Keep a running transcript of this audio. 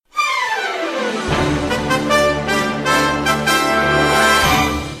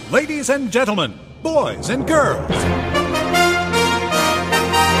Ladies and gentlemen, boys and girls,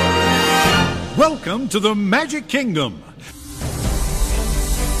 welcome to the Magic Kingdom.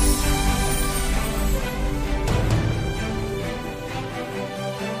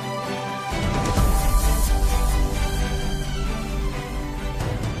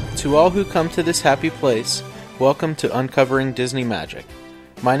 To all who come to this happy place, welcome to Uncovering Disney Magic.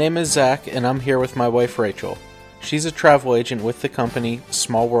 My name is Zach, and I'm here with my wife Rachel. She's a travel agent with the company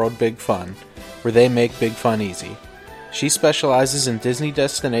Small World Big Fun, where they make big fun easy. She specializes in Disney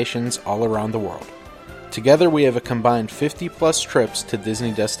destinations all around the world. Together we have a combined 50 plus trips to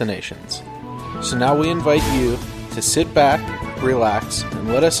Disney destinations. So now we invite you to sit back, relax, and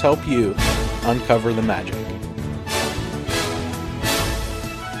let us help you uncover the magic.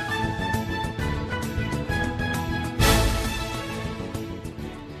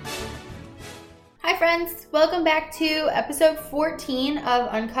 Hi friends, welcome back to episode 14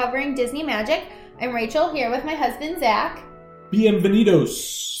 of Uncovering Disney Magic. I'm Rachel here with my husband Zach.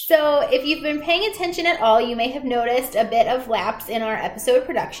 Bienvenidos! So if you've been paying attention at all, you may have noticed a bit of lapse in our episode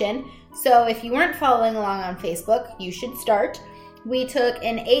production. So if you weren't following along on Facebook, you should start. We took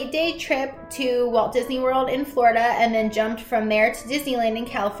an 8-day trip to Walt Disney World in Florida and then jumped from there to Disneyland in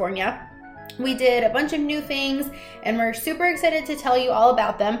California. We did a bunch of new things and we're super excited to tell you all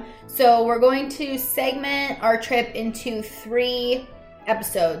about them. So we're going to segment our trip into 3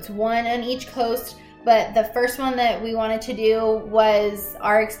 episodes, one on each coast. But the first one that we wanted to do was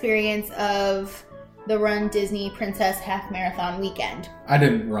our experience of the Run Disney Princess Half Marathon weekend. I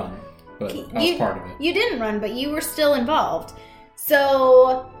didn't run, but I was part of it. You didn't run, but you were still involved.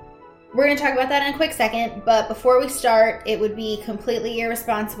 So we're going to talk about that in a quick second, but before we start, it would be completely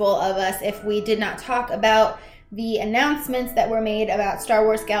irresponsible of us if we did not talk about the announcements that were made about Star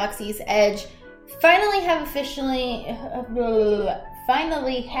Wars Galaxy's Edge finally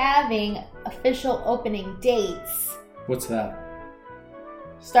having official opening dates. What's that?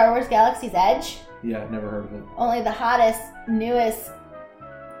 Star Wars Galaxy's Edge? Yeah, I've never heard of it. Only the hottest, newest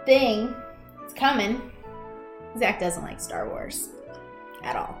thing is coming. Zach doesn't like Star Wars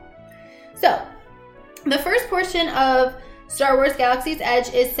at all. So, the first portion of Star Wars Galaxy's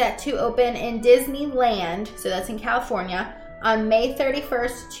Edge is set to open in Disneyland, so that's in California, on May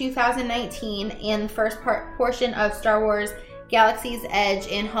 31st, 2019, and the first portion of Star Wars Galaxy's Edge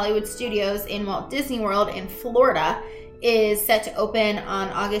in Hollywood Studios in Walt Disney World in Florida is set to open on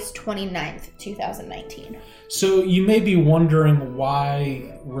August 29th, 2019. So you may be wondering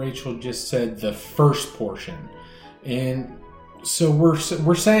why Rachel just said the first portion. And so we're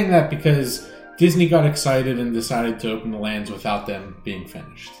saying that because Disney got excited and decided to open the lands without them being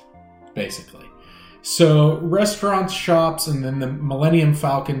finished, basically. So restaurants, shops, and then the Millennium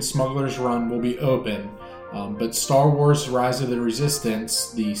Falcon Smuggler's Run will be open, but Star Wars Rise of the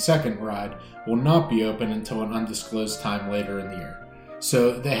Resistance, the second ride, will not be open until an undisclosed time later in the year.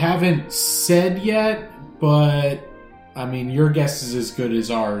 So they haven't said yet, but I mean, your guess is as good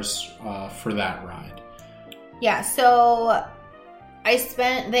as ours for that ride. Yeah, so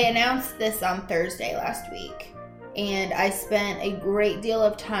they announced this on Thursday last week, and I spent a great deal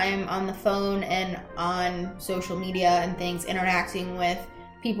of time on the phone and on social media and things interacting with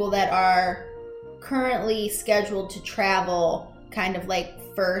people that are currently scheduled to travel kind of like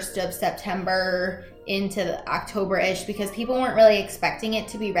 1st of September into October-ish, because people weren't really expecting it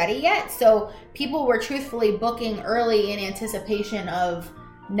to be ready yet. So people were truthfully booking early in anticipation of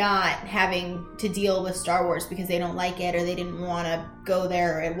not having to deal with Star Wars because they don't like it or they didn't want to go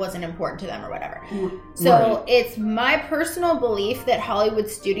there or it wasn't important to them or whatever. So It's my personal belief that Hollywood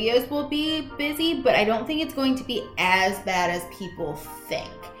Studios will be busy, but I don't think it's going to be as bad as people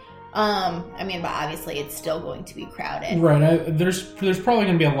think. I mean, but obviously it's still going to be crowded. Right. There's probably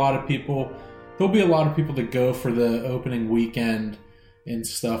going to be a lot of people. There'll be a lot of people that go for the opening weekend and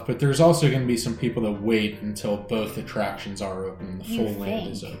stuff, but there's also going to be some people that wait until both attractions are open and the full land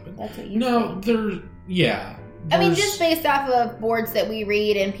is open. That's what you think. I mean, just based off of boards that we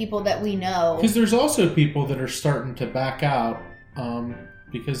read and people that we know. Because there's also people that are starting to back out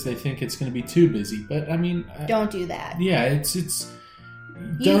because they think it's going to be too busy. But I mean, don't do that. Yeah, it's.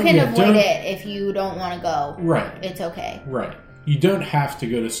 You can avoid it if you don't want to go. Right. It's okay. Right. You don't have to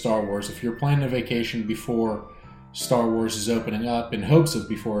go to Star Wars if you're planning a vacation before Star Wars is opening up, in hopes of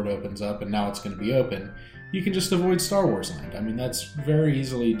before it opens up, and now it's going to be open. You can just avoid Star Wars Land. I mean, that's very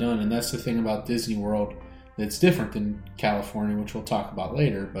easily done, and that's the thing about Disney World that's different than California, which we'll talk about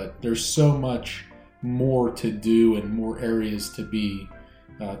later. But there's so much more to do and more areas to be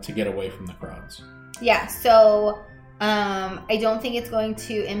to get away from the crowds. Yeah. So I don't think it's going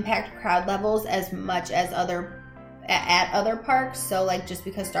to impact crowd levels as much as other at other parks. So, like, just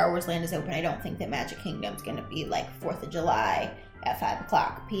because Star Wars Land is open, I don't think that Magic Kingdom's going to be, like, 4th of July at 5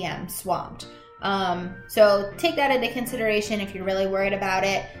 o'clock p.m. swamped. So take that into consideration if you're really worried about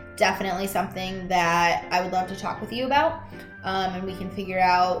it. Definitely something that I would love to talk with you about, and we can figure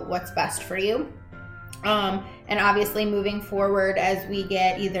out what's best for you. And obviously moving forward, as we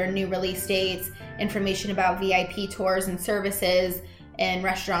get either new release dates, information about VIP tours and services, and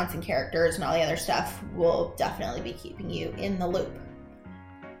restaurants and characters and all the other stuff, we'll definitely be keeping you in the loop.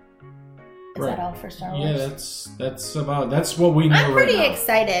 Is that all for Star Wars? Yeah, that's what we know. I'm pretty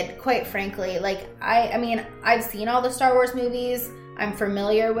excited, quite frankly. Like, I mean, I've seen all the Star Wars movies. I'm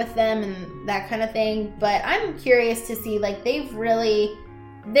familiar with them and that kind of thing. But I'm curious to see, like, they've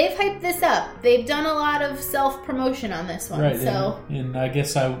hyped this up. They've done a lot of self-promotion on this one. Right, So, and I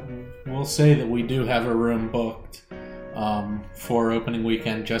guess I will say that we do have a room booked for opening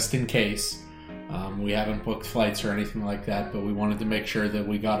weekend, just in case. We haven't booked flights or anything like that, but we wanted to make sure that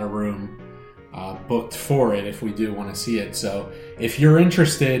we got a room booked for it if we do want to see it. So if you're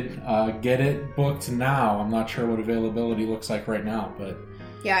interested, get it booked now. I'm not sure what availability looks like right now, but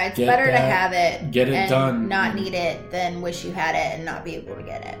yeah, it's better to have it, get it and done, not need it, than wish you had it and not be able to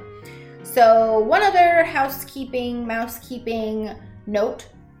get it. So one other mousekeeping note: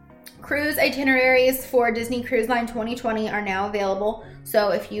 cruise itineraries for Disney Cruise Line 2020 are now available. So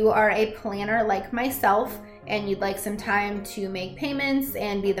if you are a planner like myself and you'd like some time to make payments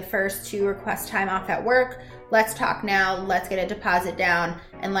and be the first to request time off at work, let's talk now. Let's get a deposit down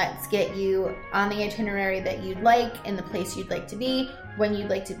and let's get you on the itinerary that you'd like, in the place you'd like to be, when you'd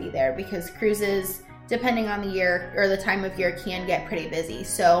like to be there, because cruises, depending on the year or the time of year, can get pretty busy.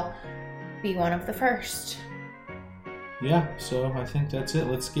 So be one of the first. Yeah, so I think that's it.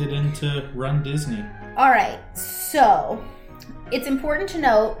 Let's get into Run Disney. All right, so it's important to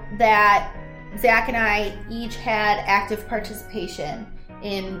note that Zach and I each had active participation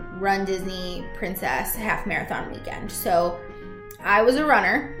in Run Disney Princess Half Marathon Weekend. So I was a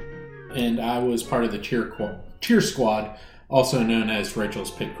runner. And I was part of the cheer squad, also known as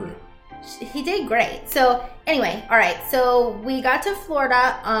Rachel's pit crew. He did great. So anyway, all right, so we got to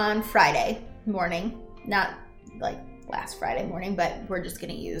Florida on Friday morning. Not like last Friday morning, but we're just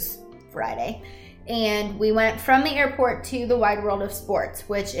going to use Friday. And we went from the airport to the Wide World of Sports,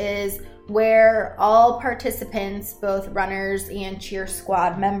 which is where all participants, both runners and cheer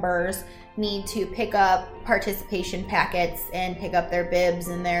squad members, need to pick up participation packets and pick up their bibs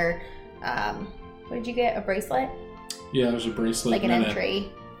and their, what did you get? A bracelet? Yeah, it was a bracelet. Like an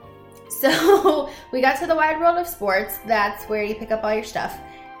entry. So we got to the Wide World of Sports. That's where you pick up all your stuff.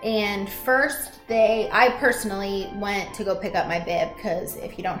 And first, I personally went to go pick up my bib, because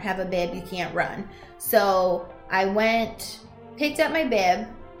if you don't have a bib, you can't run. So I picked up my bib.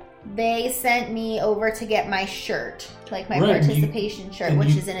 They sent me over to get my shirt, like my participation shirt,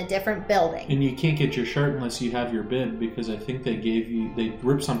 which is in a different building. And you can't get your shirt unless you have your bib, because I think they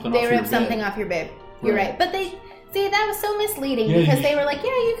ripped something off your bib. They ripped something off your bib. You're right. But that was so misleading, because they were like, yeah,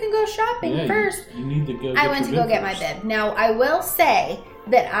 you can go shopping first. You need to go. I went to go get my bib. Now, I will say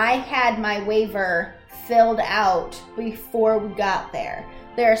that I had my waiver filled out before we got there.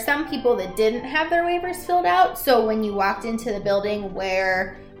 There are some people that didn't have their waivers filled out, so when you walked into the building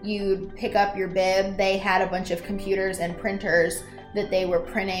where you'd pick up your bib, they had a bunch of computers and printers that they were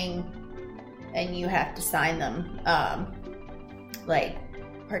printing, and you have to sign them, like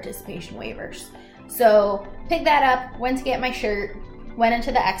participation waivers. So picked that up, went to get my shirt, went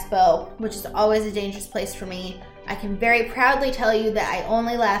into the expo, which is always a dangerous place for me. I can very proudly tell you that I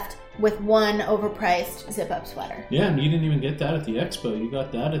only left with one overpriced zip-up sweater. Yeah, and you didn't even get that at the expo. You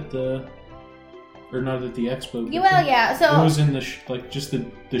got that at the... Or not at the expo. Well, yeah, so... It was in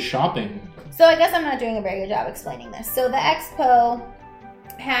the the shopping. So I guess I'm not doing a very good job explaining this. So the expo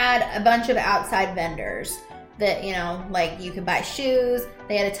had a bunch of outside vendors that, like you could buy shoes.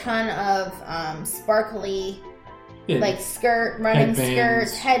 They had a ton of sparkly... like running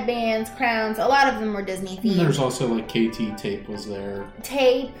skirts, headbands, crowns. A lot of them were Disney themed. And there's also like KT tape was there.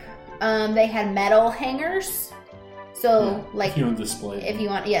 Tape. They had metal hangers. So if you want display.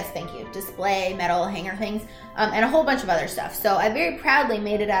 Yes, thank you. Display, metal hanger things, and a whole bunch of other stuff. So I very proudly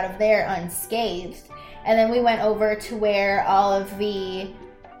made it out of there unscathed. And then we went over to where all of the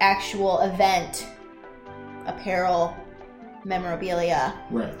actual event apparel, memorabilia,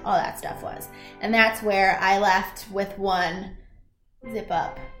 all that stuff was. And that's where I left with one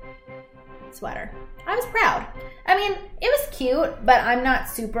zip-up sweater. I was proud. I mean, it was cute, but I'm not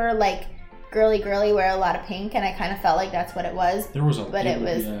super, girly, wear a lot of pink, and I kind of felt like that's what it was. The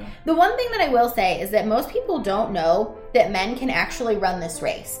one thing that I will say is that most people don't know that men can actually run this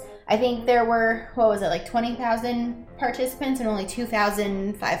race. I think there were, what was it, like 20,000 participants and only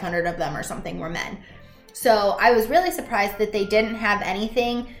 2,500 of them or something were men. So I was really surprised that they didn't have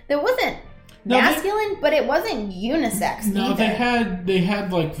anything that wasn't masculine, but it wasn't unisex either. They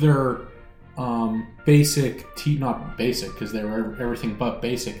had like their basic not basic because they were everything but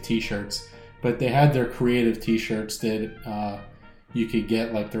basic t-shirts, but they had their creative t-shirts that you could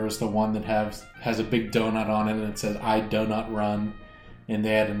get. Like there was the one that has a big donut on it and it says "I donut run," and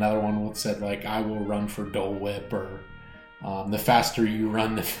they had another one that said like "I will run for Dole Whip," or "The faster you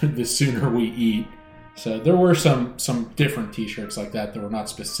run, the sooner we eat." So there were some different t-shirts like that were not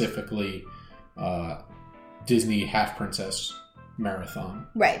specifically Disney Half Princess Marathon.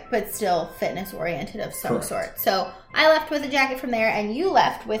 Right, but still fitness oriented of some sort. So I left with a jacket from there, and you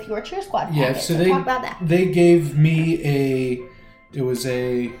left with your Cheer Squad packet. Yeah, so talk about that. They gave me I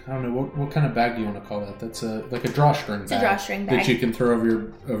don't know, what kind of bag do you want to call that? That's like a drawstring bag. It's a drawstring bag. That you can throw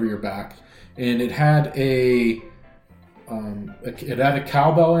over your back. And it had a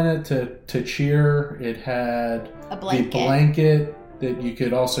cowbell in it to cheer. It had a blanket. The blanket that you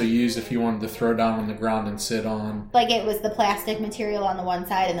could also use if you wanted to throw down on the ground and sit on. Like it was the plastic material on the one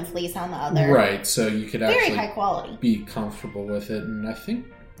side and the fleece on the other. Right, so you could very actually high quality. Be comfortable with it. And I think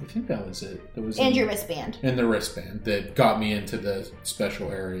that was it. And your wristband. And the wristband that got me into the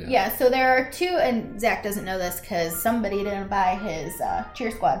special area. Yeah, so there are two, and Zach doesn't know this because somebody didn't buy his Cheer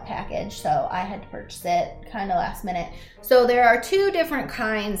Squad package, so I had to purchase it kind of last minute. So there are two different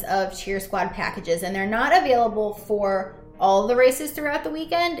kinds of Cheer Squad packages, and they're not available for all the races throughout the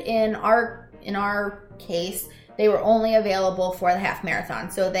weekend. In our case, they were only available for the half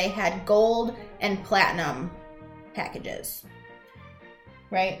marathon. So they had gold and platinum packages.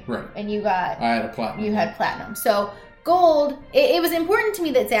 Right? Right. And I had a platinum. You had platinum. So gold, it was important to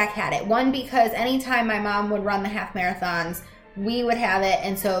me that Zach had it. One, because anytime my mom would run the half marathons, we would have it.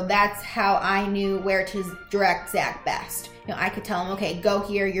 And so that's how I knew where to direct Zach best. I could tell him, okay, go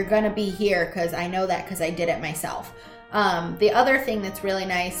here. You're going to be here because I know that because I did it myself. The other thing that's really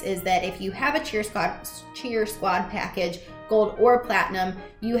nice is that if you have a Cheer Squad package, gold or platinum,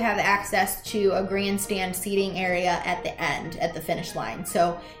 you have access to a grandstand seating area at the end, at the finish line.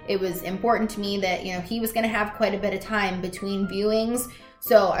 So it was important to me that, he was going to have quite a bit of time between viewings.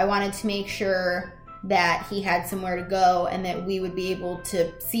 So I wanted to make sure that he had somewhere to go and that we would be able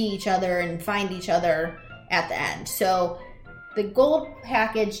to see each other and find each other at the end. So the gold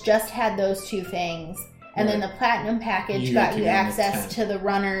package just had those two things. And then the platinum package got you access to the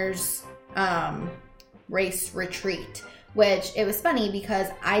runner's race retreat, which it was funny because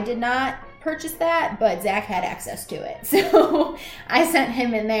I did not purchase that, but Zach had access to it. So I sent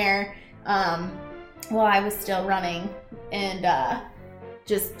him in there while I was still running and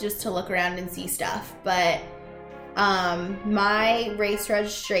just to look around and see stuff. But my race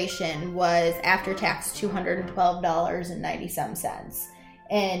registration was after tax $212.97.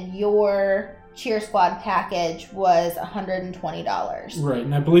 And your Cheer Squad package was $120. Right,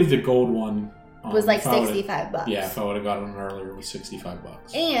 and I believe the gold one was like $65. Yeah, if I would have gotten it earlier, it was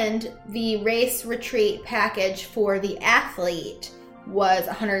 $65. And the race retreat package for the athlete was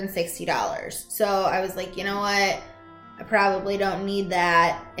 $160. So I was like, you know what? I probably don't need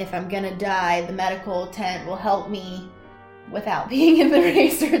that. If I'm gonna die, the medical tent will help me without being in the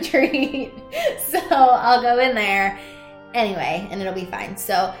race retreat. So I'll go in there anyway, and it'll be fine.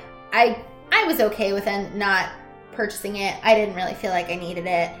 So I was okay with not purchasing it. I didn't really feel like I needed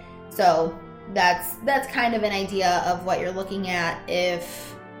it. So that's kind of an idea of what you're looking at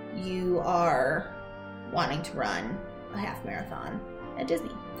if you are wanting to run a half marathon at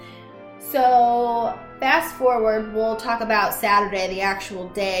Disney. So fast forward, we'll talk about Saturday, the actual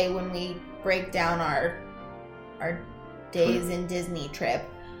day when we break down our Days in Disney trip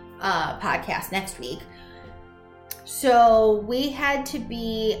podcast next week. So we had to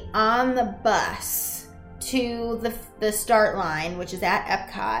be on the bus to the start line, which is at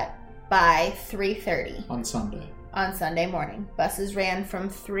Epcot, by 3:30. On Sunday. On Sunday morning. Buses ran from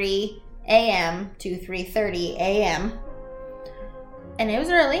 3 a.m. to 3:30 a.m. And it was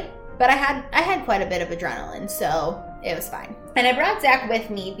early, but I had quite a bit of adrenaline, so it was fine. And I brought Zach with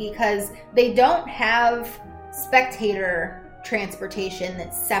me because they don't have spectator transportation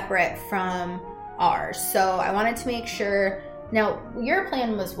that's separate from ours. So I wanted to make sure. Now, your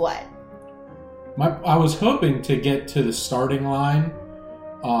plan was what? I was hoping to get to the starting line,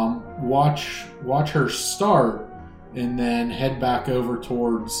 watch her start, and then head back over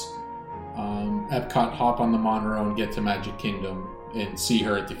towards Epcot, hop on the monorail, and get to Magic Kingdom and see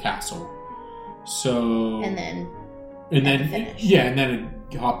her at the castle. So and then finish. Yeah, and then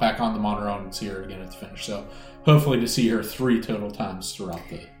hop back on the monorail and see her again at the finish. So hopefully to see her 3 total times throughout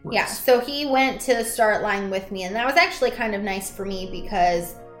the race. Yeah, so he went to the start line with me, and that was actually kind of nice for me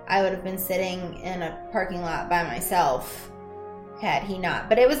because I would have been sitting in a parking lot by myself had he not.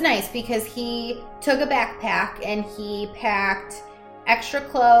 But it was nice because he took a backpack and he packed extra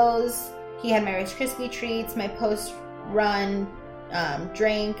clothes. He had my Rice Krispie treats, my post-run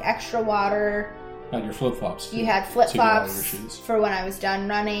drink, extra water. Had your flip-flops. You had flip-flops for when I was done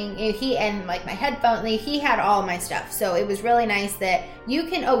running. He and like my headphones. He had all my stuff. So it was really nice that you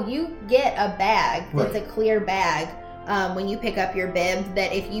can. Oh, you get a bag that's a clear bag when you pick up your bib.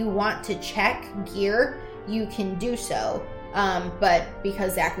 That if you want to check gear, you can do so. But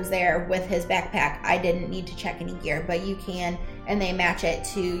because Zach was there with his backpack, I didn't need to check any gear. But you can, and they match it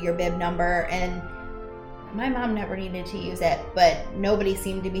to your bib number. And my mom never needed to use it, but nobody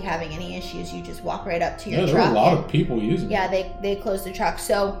seemed to be having any issues. You just walk right up to your truck. Yeah, there were a lot of people using it. Yeah, they closed the truck.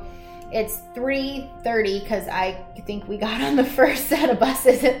 So it's 3:30 because I think we got on the first set of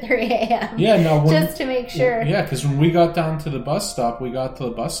buses at 3 a.m. Yeah, no, just to make sure. Yeah, because when we got down to the bus stop, we got to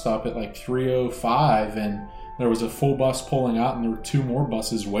the bus stop at like 3:05, and there was a full bus pulling out, and there were 2 more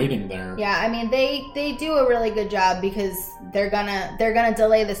buses waiting there. Yeah, I mean they do a really good job because they're gonna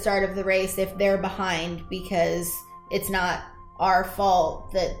delay the start of the race if they're behind because it's not our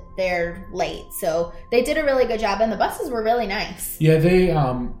fault that they're late. So they did a really good job, and the buses were really nice. Yeah, they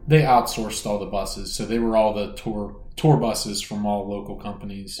outsourced all the buses, so they were all the tour buses from all local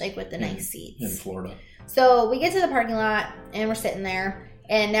companies, like with the nice seats in Florida. So we get to the parking lot, and we're sitting there.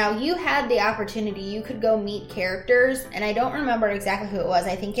 And now you had the opportunity, you could go meet characters, and I don't remember exactly who it was.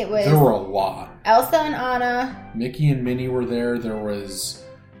 I think it was... There were a lot. Elsa and Anna. Mickey and Minnie were there. There was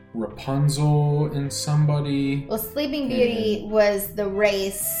Rapunzel and somebody. Well, Sleeping Beauty was the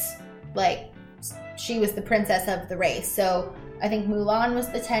race, like, she was the princess of the race. So I think Mulan was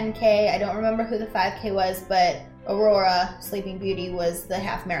the 10K. I don't remember who the 5K was, but Aurora, Sleeping Beauty, was the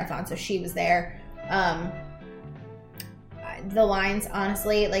half marathon, so she was there. The lines,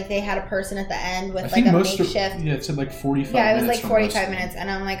 honestly, like they had a person at the end with like a makeshift. Yeah, it said like 45 minutes. Yeah, it was like 45 minutes, and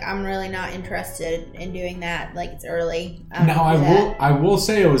I'm like, I'm really not interested in doing that. Like, it's early. Now, I will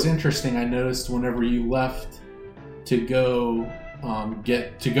say it was interesting. I noticed whenever you left to go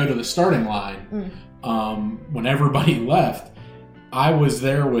to the starting line, when everybody left, I was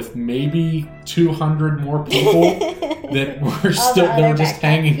there with maybe 200 more people that were just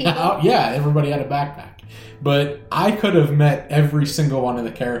hanging out. Yeah, everybody had a backpack. But I could have met every single one of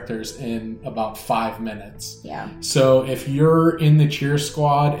the characters in about 5 minutes. Yeah. So if you're in the cheer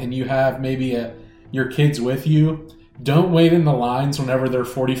squad and you have maybe your kids with you, don't wait in the lines whenever they're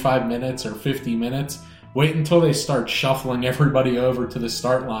 45 minutes or 50 minutes. Wait until they start shuffling everybody over to the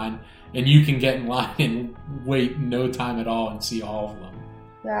start line, and you can get in line and wait no time at all and see all of them.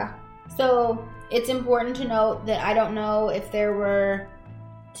 Yeah. So it's important to note that I don't know if there were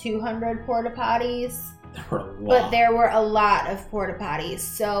 200 porta potties. There were a lot. But there were a lot of porta potties,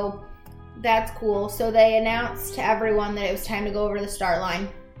 so that's cool. So they announced to everyone that it was time to go over to the start line.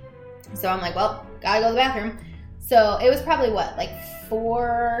 So I'm like, well, gotta go to the bathroom. So it was probably what, like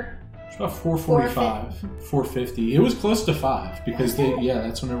 4? It's about 4:45, 4:50. It was close to 5 because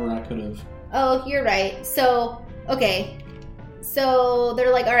that's whenever I could have. Oh, you're right. So okay. So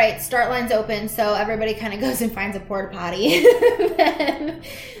they're like, all right, start line's open. So everybody kind of goes and finds a porta potty. Then,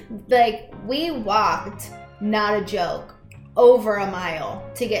 like, we walked, not a joke, over a mile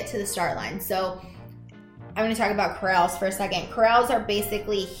to get to the start line. So I'm going to talk about corrals for a second. Corrals are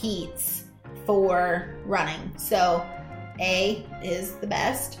basically heats for running. So A is the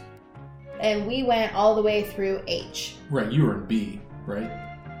best. And we went all the way through H. Right, you were in B, right?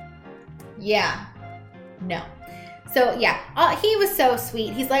 Yeah. No. So, yeah, he was so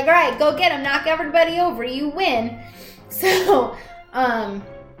sweet. He's like, all right, go get him. Knock everybody over. You win. So,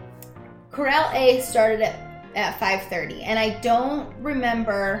 Corral A started at 5:30. And I don't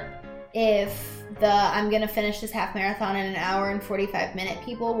remember if I'm going to finish this half marathon in an hour and 45 minute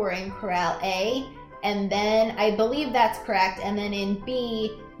people were in Corral A. And then, I believe that's correct. And then in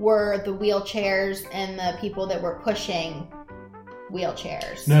B were the wheelchairs and the people that were pushing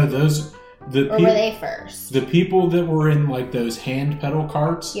wheelchairs. No, were they first? The people that were in like those hand pedal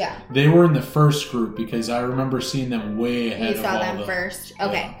carts, they were in the first group because I remember seeing them way ahead. You saw them first?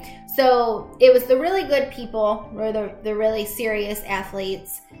 Okay. Yeah. So it was the really good people, or the really serious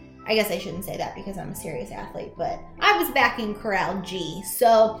athletes. I guess I shouldn't say that because I'm a serious athlete, but I was back in Corral G.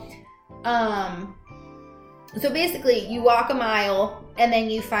 So basically you walk a mile and then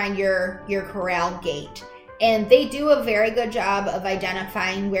you find your corral gate. And they do a very good job of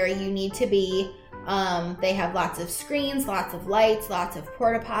identifying where you need to be. They have lots of screens, lots of lights, lots of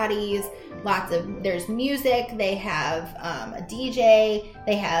porta potties, there's music. They have a DJ.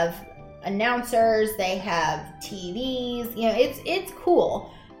 They have announcers. They have TVs. You know, it's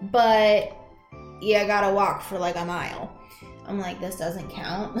cool, but you gotta walk for like a mile. I'm like, this doesn't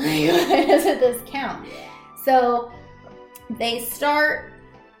count. Why doesn't this count? So they start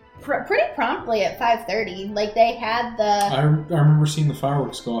pretty promptly at 5:30. Like they had I remember seeing the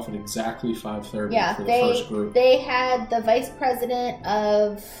fireworks go off at exactly 5:30 for the first group. They had the vice president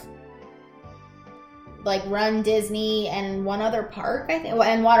of like Run Disney and one other park, I think,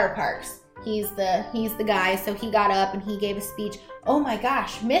 and water parks. He's the guy, so he got up and he gave a speech. Oh my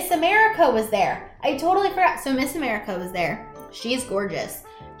gosh, Miss America was there. I totally forgot. So Miss America was there. She's gorgeous.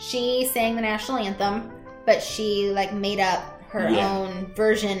 She sang the national anthem, but she like made up her own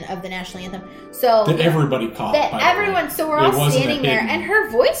version of the national anthem. So that everybody caught. So we're all standing there, and her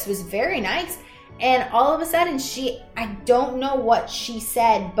voice was very nice. And all of a sudden, I don't know what she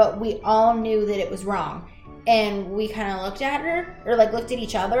said, but we all knew that it was wrong. And we kind of looked at her, or like looked at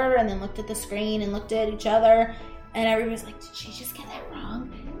each other, and then looked at the screen and looked at each other. And everybody was like, did she just get that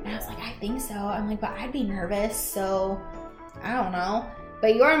wrong? And I was like, I think so. I'm like, but I'd be nervous, so I don't know.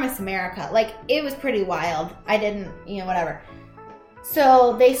 But you're Miss America. Like, it was pretty wild. I didn't, whatever.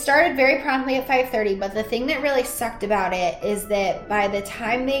 So they started very promptly at 5:30, but the thing that really sucked about it is that by the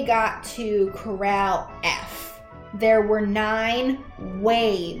time they got to Corral F, there were 9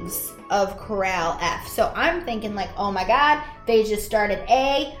 waves of Corral F. So I'm thinking like, oh my God, they just started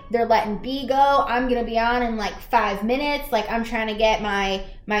A, they're letting B go. I'm going to be on in like 5 minutes. Like I'm trying to get my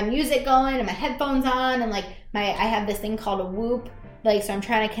music going and my headphones on, and like I have this thing called a Whoop. Like, so I'm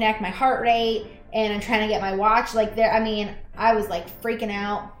trying to connect my heart rate, and I'm trying to get my watch. Like I was like freaking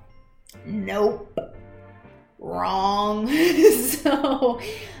out. Nope. Wrong. So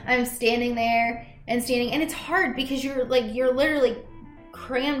I'm standing there and it's hard because you're literally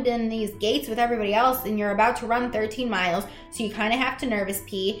crammed in these gates with everybody else, and you're about to run 13 miles. So you kind of have to nervous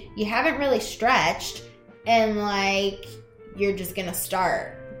pee. You haven't really stretched, and like, you're just going to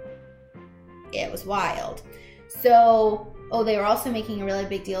start. It was wild. So, they were also making a really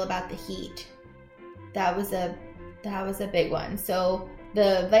big deal about the heat. That was a big one. So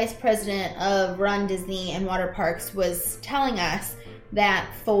the vice president of Run Disney and Water Parks was telling us that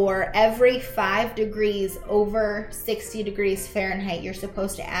for every 5 degrees over 60 degrees Fahrenheit, you're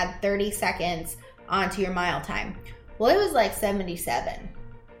supposed to add 30 seconds onto your mile time. Well, it was like 77,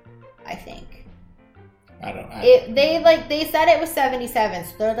 I think. They said it was 77,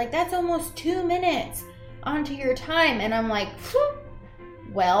 so they're like, that's almost 2 minutes onto your time. And I'm like,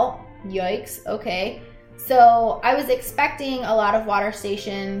 well, yikes, okay. So I was expecting a lot of water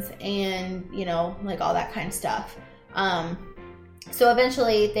stations and, like all that kind of stuff. So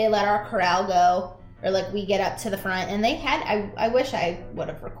eventually they let our corral go, or like we get up to the front, and they had, I wish I would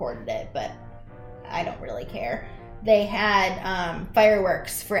have recorded it, but I don't really care. They had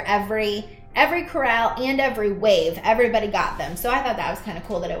fireworks for every corral and every wave. Everybody got them. So I thought that was kind of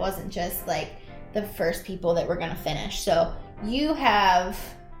cool that it wasn't just like the first people that were going to finish. So you have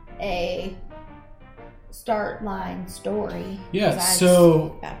a start line story. Yeah,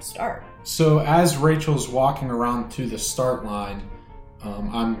 so as Rachel's walking around to the start line,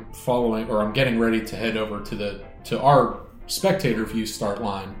 I'm following, or I'm getting ready to head over to our spectator view start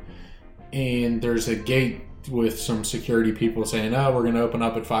line, and there's a gate with some security people saying, oh, we're going to open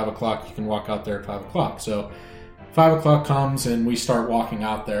up at 5 o'clock. You can walk out there at 5 o'clock. So 5 o'clock comes and we start walking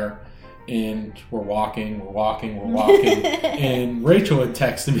out there, and we're walking. And Rachel had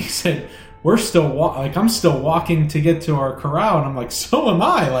texted me, said, we're still I'm still walking to get to our corral. And I'm like, so am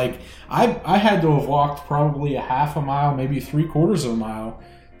I. Like I had to have walked probably a half a mile, maybe 3/4 of a mile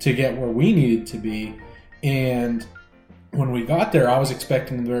to get where we needed to be. And when we got there, I was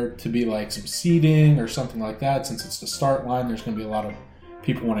expecting there to be like some seating or something like that. Since it's the start line, there's going to be a lot of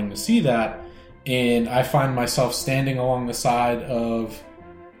people wanting to see that. And I find myself standing along the side of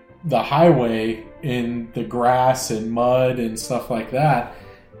the highway in the grass and mud and stuff like that.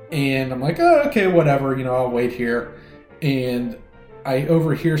 And I'm like, oh, okay, whatever, I'll wait here. And I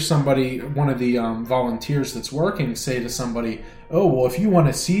overhear somebody, one of the volunteers that's working, say to somebody, oh, well, if you want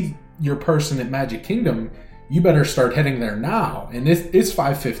to see your person at Magic Kingdom, you better start heading there now. And it's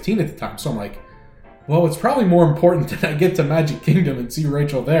 5:15 at the time. So I'm like, well, it's probably more important that I get to Magic Kingdom and see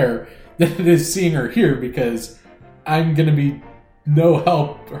Rachel there than it is seeing her here, because I'm going to be no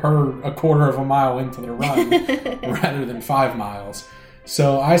help her 1/4 mile into the run rather than 5 miles.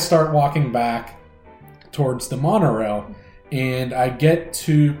 So I start walking back towards the monorail, and I get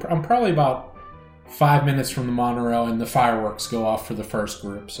to, I'm probably about 5 minutes from the monorail, and the fireworks go off for the first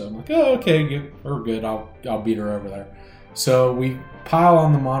group. So I'm like, oh, okay, we're good. I'll beat her over there. So we pile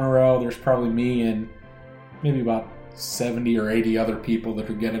on the monorail. There's probably me and maybe about 70 or 80 other people that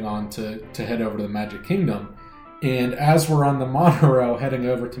are getting on to head over to the Magic Kingdom. And as we're on the monorail heading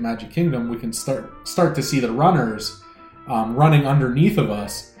over to Magic Kingdom, we can start to see the runners running underneath of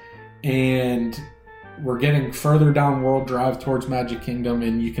us. And we're getting further down World Drive towards Magic Kingdom,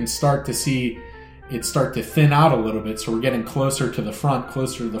 and you can start to see it start to thin out a little bit. So we're getting closer to the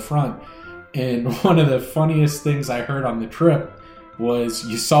front. And one of the funniest things I heard on the trip was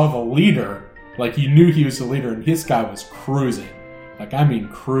you saw the leader, like you knew he was the leader, and this guy was cruising. Like, I mean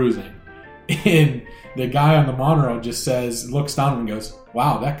cruising. And the guy on the monorail just looks down and goes,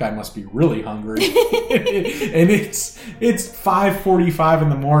 wow, that guy must be really hungry. And it's 5:45 in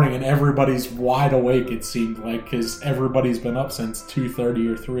the morning, and everybody's wide awake, it seemed like, because everybody's been up since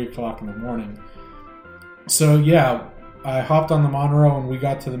 2:30 or 3 o'clock in the morning. So, yeah, I hopped on the monorail, and I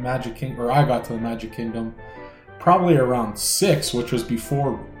got to the Magic Kingdom probably around 6, which was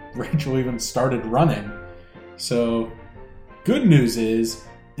before Rachel even started running. So, good news is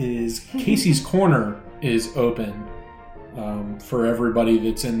Casey's Corner is open for everybody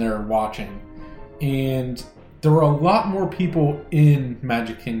that's in there watching. And there were a lot more people in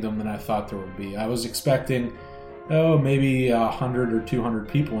Magic Kingdom than I thought there would be. I was expecting, maybe 100 or 200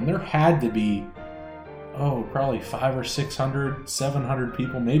 people, and there had to be, probably 500 or 600, 700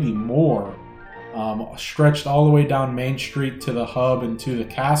 people, maybe more, stretched all the way down Main Street to the hub and to the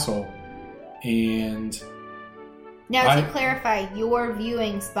castle. And now, to clarify, your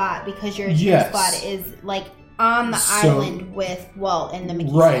viewing spot, because your cheer spot is like on the island with Walt and the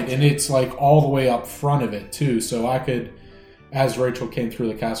Mickey right, statue. and it's like all the way up front of it too. So I could, as Rachel came through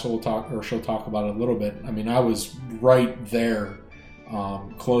the castle, she'll talk about it a little bit. I mean, I was right there,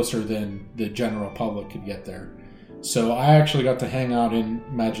 closer than the general public could get there. So I actually got to hang out in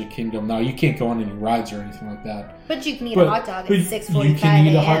Magic Kingdom. Now, you can't go on any rides or anything like that. But you can eat a hot dog at 6:45 a.m. You can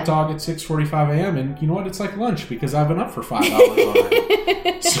eat a hot dog at 6:45 a.m. And you know what? It's like lunch because I've been up for 5 hours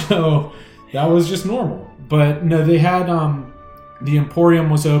already. So that was just normal. But no, they had the Emporium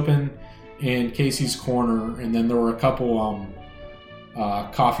was open and Casey's Corner. And then there were a couple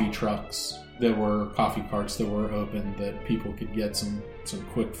coffee trucks that were coffee carts that were open that people could get some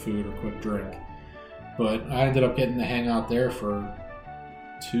quick food or quick drink. But I ended up getting to hang out there for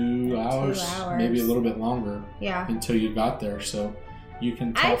 2 hours, maybe a little bit longer. Yeah. Until you got there, so you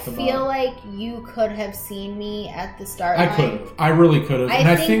can talk about. I feel like you could have seen me at the start line. I could have. I really could have.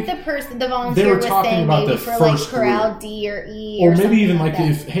 I think the volunteer was saying maybe for like corral D or E, or maybe even like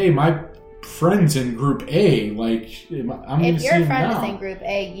if my friend's in Group A, like I'm going to see him now. If your friend is in Group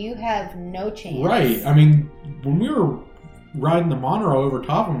A, you have no chance. Right. I mean, when we were riding the monorail over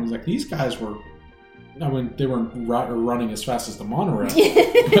top of them, it was like these guys were. I mean, they weren't running as fast as the monorail,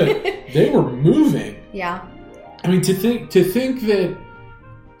 but they were moving. Yeah. I mean, to think that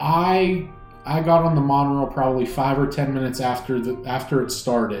I got on the monorail probably 5 or 10 minutes after it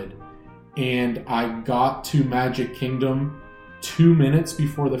started, and I got to Magic Kingdom 2 minutes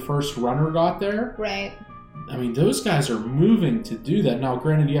before the first runner got there. Right. I mean, those guys are moving to do that. Now,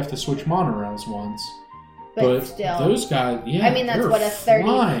 granted, you have to switch monorails once, but still, those guys, yeah. I mean, that's what That's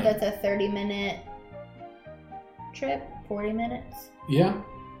a 30-minute. Trip 40 minutes. Yeah,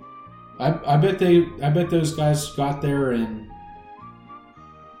 I bet those guys got there in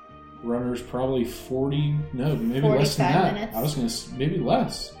runners probably 40. No, maybe less than that. Minutes. I was gonna maybe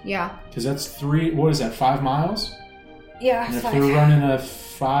less. Yeah, because that's 3. What is that? 5 miles. Yeah, and if they're running a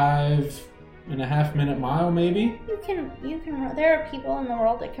 5.5 minute mile, maybe you can. There are people in the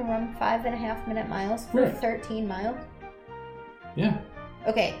world that can run 5.5 minute miles for 13 miles. Yeah.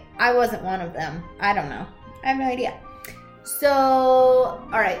 Okay, I wasn't one of them. I don't know. I have no idea. So, all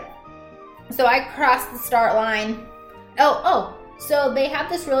right. So I crossed the start line. So they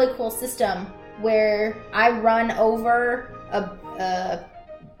have this really cool system where I run over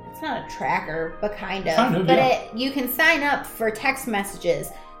it's not a tracker, but kind of. But you can sign up for text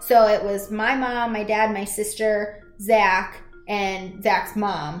messages. So it was my mom, my dad, my sister, Zach, and Zach's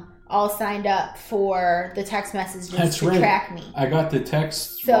mom all signed up for the text messages to track me. I got the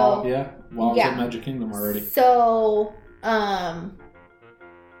text while I was at Magic Kingdom already. So,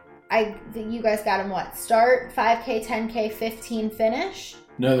 you guys got them what? Start, 5K, 10K, 15, finish?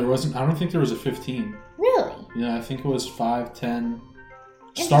 No, there wasn't. I don't think there was a 15. Really? Yeah, I think it was 5, 10.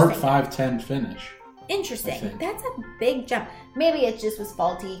 Start, 5, 10, finish. Interesting. That's a big jump. Maybe it just was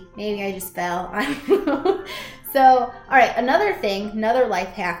faulty. Maybe I just fell. I don't know. So, all right, another life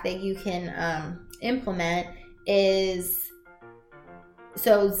hack that you can implement is,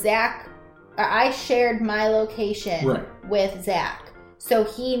 so Zach, I shared my location Right. with Zach. So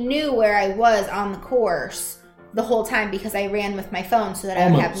he knew where I was on the course the whole time because I ran with my phone so that I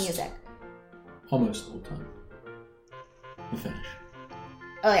would have Almost. music. Almost the whole time. The finish.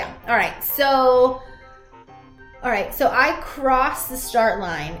 Oh yeah. All right. So I cross the start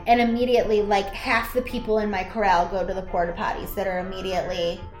line and immediately like half the people in my corral go to the porta potties that are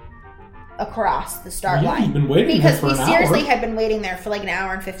immediately across the start Yeah, line. you've been waiting because there for we an seriously hour. had been waiting there for like an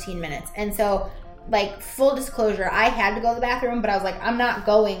hour and 15 minutes. And so like full disclosure, I had to go to the bathroom, but I was like, I'm not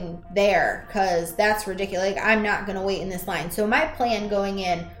going there because that's ridiculous. Like, I'm not going to wait in this line. So my plan going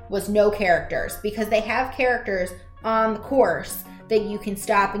in was no characters because they have characters on the course that you can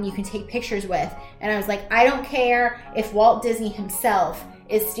stop and you can take pictures with. And I was like, I don't care if Walt Disney himself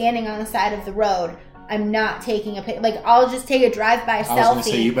is standing on the side of the road. I'm not taking a picture. Like, I'll just take a drive-by selfie. I was going to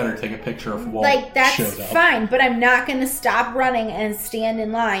say, you better take a picture of Walt Like, that's showed up. fine, but I'm not going to stop running and stand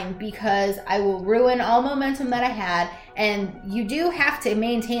in line because I will ruin all momentum that I had. And you do have to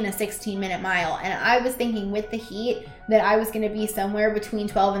maintain a 16-minute mile. And I was thinking with the heat that I was going to be somewhere between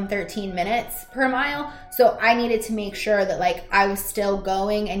 12 and 13 minutes per mile. So I needed to make sure that, like, I was still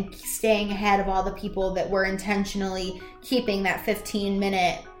going and staying ahead of all the people that were intentionally keeping that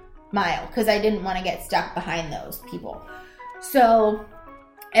 15-minute mile because I didn't want to get stuck behind those people. So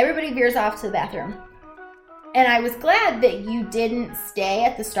everybody veers off to the bathroom. And I was glad that you didn't stay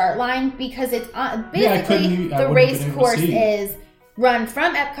at the start line because it's basically the race course is run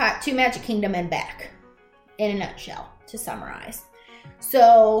from Epcot to Magic Kingdom and back, in a nutshell, to summarize.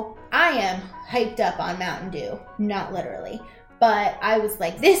 So I am hyped up on Mountain Dew, not literally, but I was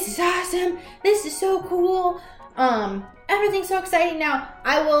like, this is awesome. This is so cool. Everything's so exciting now.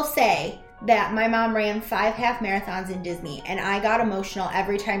 I will say that my mom ran 5 half marathons in Disney, and I got emotional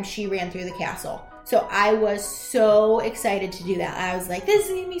every time she ran through the castle. So I was so excited to do that. I was like, this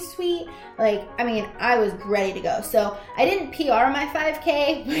is going to be sweet. Like, I mean, I was ready to go. So I didn't PR my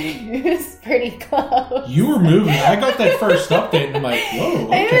 5K, but it was pretty close. You were moving. I got that first update, and I'm like, whoa,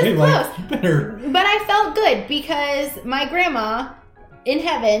 okay. It was Like, close. you better... But I felt good because my grandma in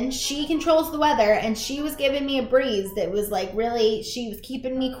heaven, she controls the weather, and she was giving me a breeze that was like really, she was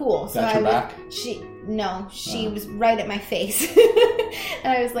keeping me cool. So Got your back? She was right at my face.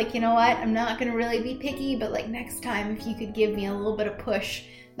 And I was like, you know what? I'm not going to really be picky, but like next time, if you could give me a little bit of push,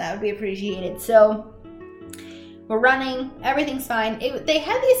 that would be appreciated. So we're running, everything's fine. They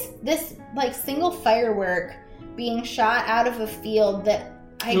had this like single firework being shot out of a field that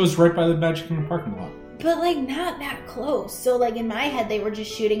It was right by the Magic Kingdom parking lot. but like not that close. So like in my head, they were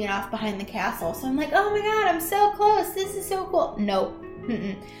just shooting it off behind the castle. So I'm like, oh my God, I'm so close. This is so cool. Nope.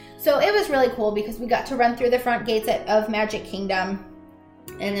 Mm-mm. So it was really cool because we got to run through the front gates of Magic Kingdom.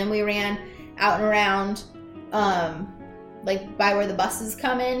 And then we ran out and around, like by where the buses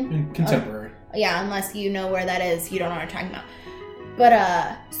come in. Contemporary. Yeah, unless you know where that is. You don't know what I'm talking about.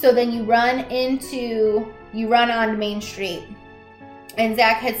 But, so then you run onto Main Street. And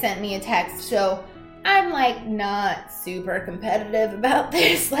Zach had sent me a text, so I'm like not super competitive about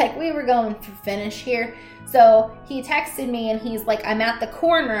this. Like we were going for finish here. So he texted me and he's like, I'm at the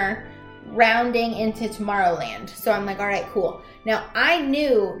corner rounding into Tomorrowland. So I'm like, all right, cool. Now I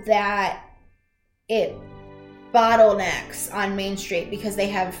knew that it bottlenecks on Main Street because they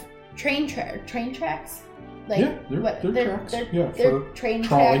have train tracks. Like Yeah, they're tracks. Yeah, they're for train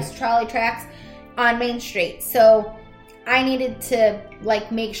trolley. tracks, trolley tracks on Main Street. So I needed to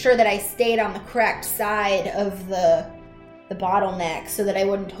like make sure that I stayed on the correct side of the bottleneck so that I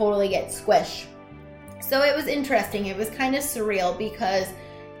wouldn't totally get squished. So it was interesting. It was kind of surreal because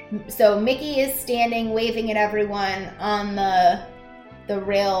so Mickey is standing waving at everyone on the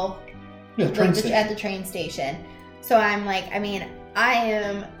rail Yeah, the train like, station. at the train station. So I'm like, I mean,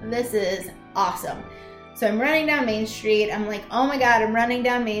 this is awesome. So I'm running down Main Street. I'm like, oh my God, I'm running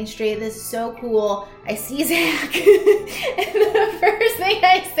down Main Street. This is so cool. I see Zach. And the first thing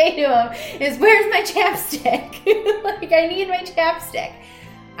I say to him is, where's my chapstick? Like, I need my chapstick.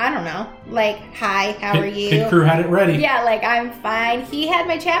 I don't know. Like, hi, how are you? Pit Crew had it ready. Yeah, like, I'm fine. He had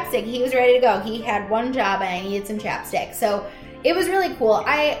my chapstick. He was ready to go. He had one job and I needed some chapstick. So it was really cool.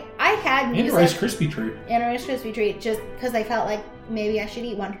 I had And music. a Rice Krispie treat. And a Rice Krispie treat just because I felt like maybe I should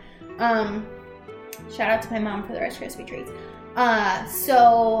eat one. Shout out to my mom for the Rice Krispie treats.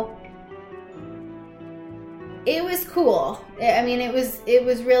 So it was cool. I mean, it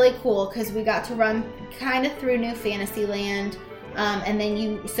was really cool because we got to run kind of through New Fantasyland, and then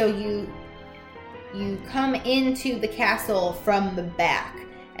you come into the castle from the back,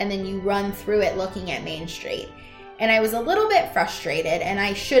 and then you run through it looking at Main Street. And I was a little bit frustrated, and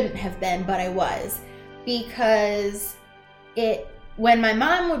I shouldn't have been, but I was, because when my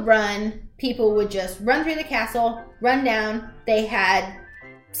mom would run, people would just run through the castle, run down. They had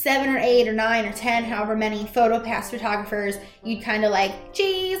 7 or 8 or 9 or 10, however many PhotoPass photographers. You'd kind of like,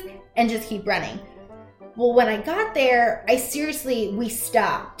 geez, and just keep running. Well, when I got there, we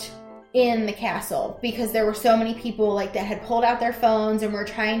stopped in the castle because there were so many people like that had pulled out their phones and were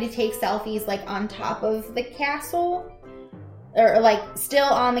trying to take selfies like on top of the castle, or like still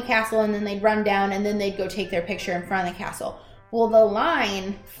on the castle, and then they'd run down and then they'd go take their picture in front of the castle. Well, the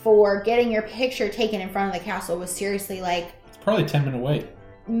line for getting your picture taken in front of the castle was seriously like, it's probably a 10-minute wait,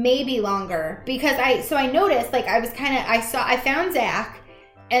 maybe longer, because I noticed, like, I found Zach,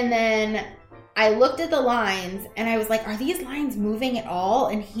 and then I looked at the lines and I was like, are these lines moving at all?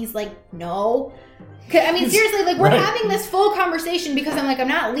 And he's like, no. I mean, seriously, like, we're right. having this full conversation because I'm like, I'm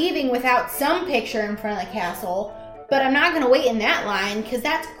not leaving without some picture in front of the castle, but I'm not going to wait in that line because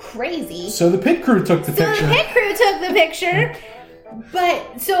that's crazy. So the pit crew took the picture. So the pit crew took the picture.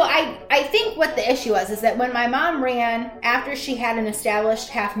 But, so I think what the issue was is that when my mom ran, after she had an established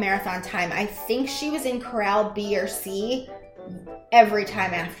half marathon time, I think she was in corral B or C every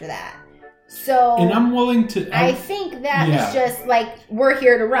time after that. So, and I'm willing to. I think that was just like, we're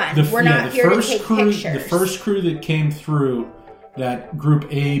here to run. We're not here to take pictures. The first crew that came through, that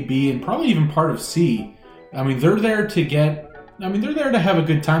group A, B, and probably even part of C, I mean, they're there to have a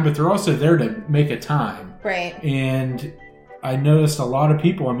good time, but they're also there to make a time. Right. And I noticed a lot of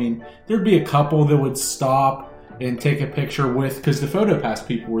people, I mean, there'd be a couple that would stop and take a picture with, because the PhotoPass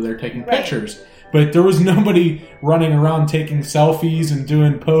people were there taking pictures. But there was nobody running around taking selfies and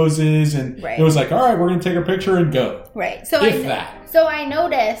doing poses, and it was like, all right, we're going to take a picture and go. Right. So So I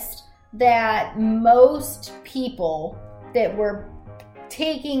noticed that most people that were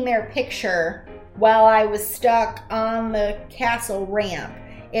taking their picture while I was stuck on the castle ramp,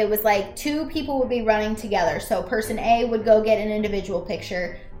 it was like 2 people would be running together. So person A would go get an individual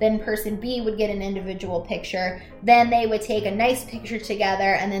picture, then person B would get an individual picture, then they would take a nice picture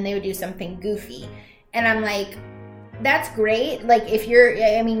together, and then they would do something goofy. And I'm like, that's great. Like, if you're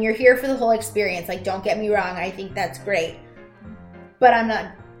here for the whole experience. Like, don't get me wrong, I think that's great. But I'm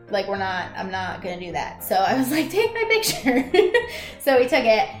not going to do that. So I was like, take my picture. So we took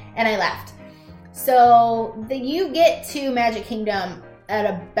it, and I left. So you get to Magic Kingdom at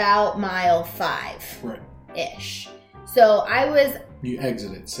about mile 5-ish. So You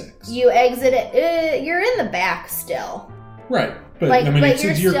exit at 6. You exit it. You're in the back still. Right. But, like, I mean, but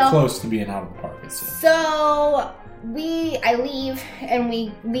you're close to being out of the park. So I leave, and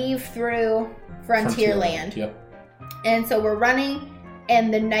we leave through Frontierland. Yep. And so we're running,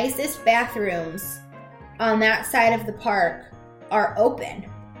 and the nicest bathrooms on that side of the park are open.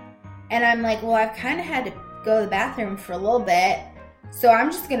 And I'm like, well, I've kind of had to go to the bathroom for a little bit, so I'm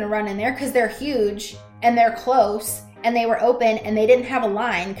just going to run in there because they're huge and they're close, and they were open, and they didn't have a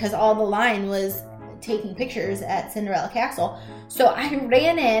line because all the line was taking pictures at Cinderella Castle. So I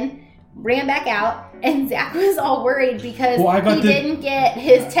ran back out, and Zach was all worried because he didn't get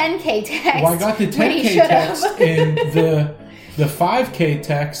his 10K text. Well, I got the 10K text, and the 5K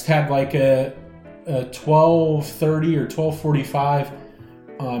text had like a 12:30 or 12:45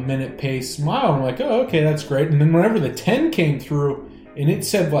 minute pace mile. I'm like, oh, okay, that's great. And then whenever the 10 came through, and it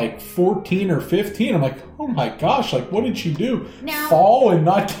said like 14 or 15, I'm like, oh my gosh, like, what did she do? Now, fall and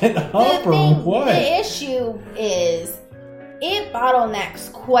not get up or what? The issue is it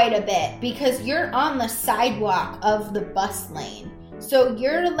bottlenecks quite a bit because you're on the sidewalk of the bus lane. So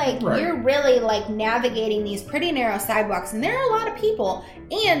you're really like navigating these pretty narrow sidewalks, and there are a lot of people,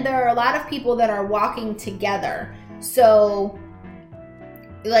 and there are a lot of people that are walking together. So,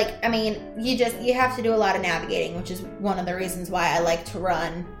 like, I mean, you have to do a lot of navigating, which is one of the reasons why I like to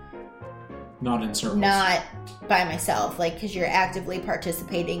run not in circles, not by myself, like, because you're actively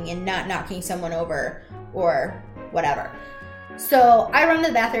participating in not knocking someone over or whatever. So I run to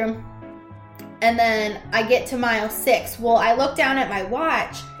the bathroom, and then I get to mile 6. Well, I look down at my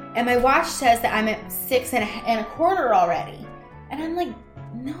watch, and my watch says that I'm at 6 and a quarter already, and I'm like,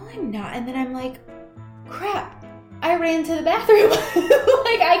 no, I'm not. And then I'm like, crap, I ran to the bathroom.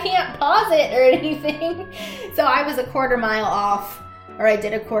 Like, I can't pause it or anything. So I was a quarter mile off, or I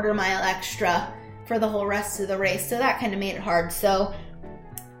did a quarter mile extra for the whole rest of the race. So that kind of made it hard. So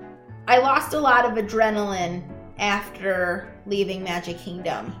I lost a lot of adrenaline after leaving Magic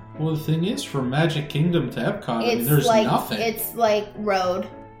Kingdom. Well, the thing is, from Magic Kingdom to Epcot, there's nothing. It's like road.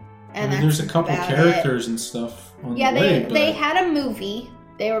 And there's a couple characters and stuff on the way. They had a movie.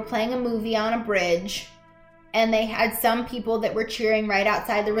 They were playing a movie on a bridge. And they had some people that were cheering right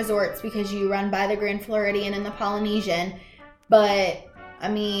outside the resorts because you run by the Grand Floridian and the Polynesian. But, I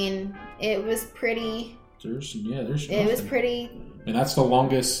mean, it was pretty... There's nothing. It was pretty And that's the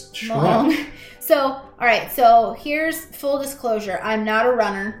longest stretch. Long. So, all right. So here's full disclosure. I'm not a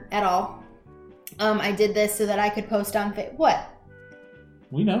runner at all. I did this so that I could post on What?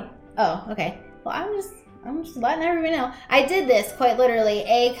 We know. Oh, okay. Well, I'm just letting everybody know. I did this quite literally,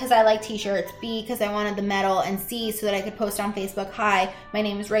 A, because I like t-shirts, B, because I wanted the medal, and C, so that I could post on Facebook, hi, my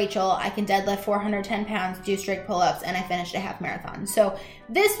name is Rachel, I can deadlift 410 pounds, do straight pull-ups, and I finished a half marathon. So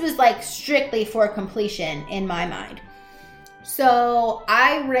this was like strictly for completion in my mind. So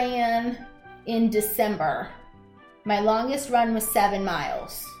I ran in December. My longest run was 7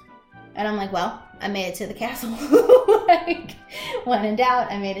 miles. And I'm like, well, I made it to the castle. Like, when in doubt,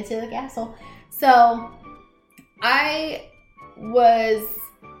 I made it to the castle. So I was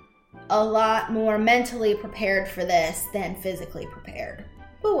a lot more mentally prepared for this than physically prepared.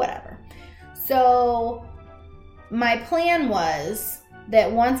 But whatever. So my plan was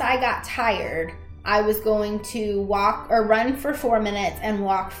that once I got tired, I was going to walk or run for 4 minutes and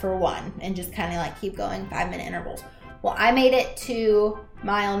walk for 1 and just kind of like keep going 5-minute intervals. Well, I made it to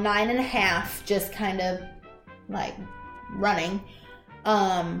mile 9.5, just kind of like running.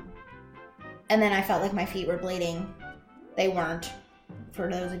 And then I felt like my feet were bleeding. They weren't, for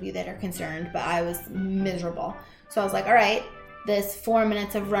those of you that are concerned, but I was miserable. So I was like, all right, this 4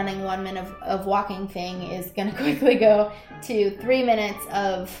 minutes of running, 1 minute of walking thing is going to quickly go to 3 minutes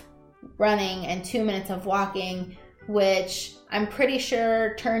of running and 2 minutes of walking, which I'm pretty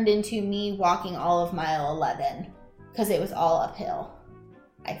sure turned into me walking all of mile 11 because it was all uphill,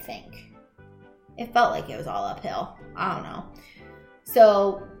 I think. It felt like it was all uphill. I don't know.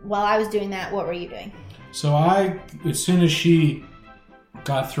 So while I was doing that, what were you doing? So as soon as she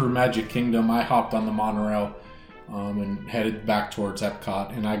got through Magic Kingdom, I hopped on the monorail and headed back towards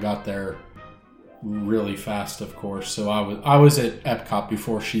Epcot, and I got there really fast, of course. So I was at Epcot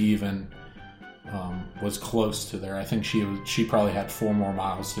before she even was close to there. I think she probably had 4 more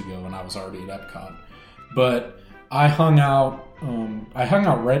miles to go, and I was already at Epcot. But I hung out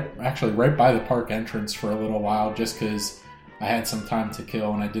right by the park entrance for a little while, just because I had some time to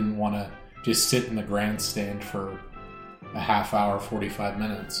kill, and I didn't want to just sit in the grandstand for a half hour, 45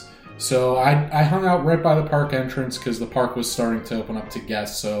 minutes. So I hung out right by the park entrance because the park was starting to open up to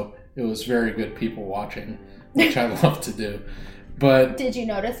guests, so it was very good people watching, which I love to do. But did you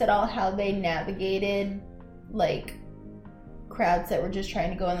notice at all how they navigated like crowds that were just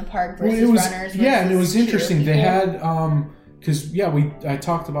trying to go in the park versus runners? Yeah, and it was interesting. People? They had because I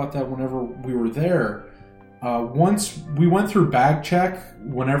talked about that whenever we were there. Once we went through bag check,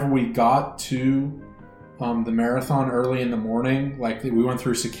 whenever we got to the marathon early in the morning, like we went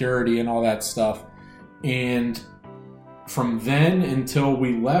through security and all that stuff, and from then until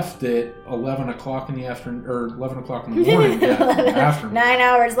we left at 11 o'clock in the afternoon, or 11 o'clock in the morning, afternoon, 9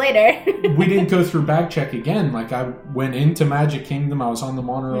 hours later, we didn't go through bag check again. Like I went into Magic Kingdom, I was on the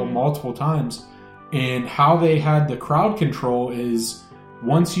monorail multiple times, and how they had the crowd control is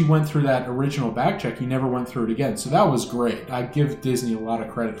once you went through that original bag check, you never went through it again. So that was great. I give Disney a lot of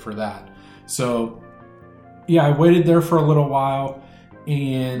credit for that. So yeah, I waited there for a little while.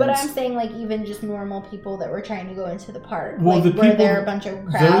 But I'm saying, like, even just normal people that were trying to go into the park. Well, like, were there a bunch of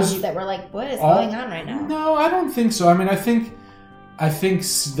crowds that were like, what is going on right now? No, I don't think so. I mean, I think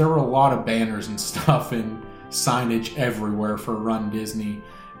there were a lot of banners and stuff and signage everywhere for Run Disney.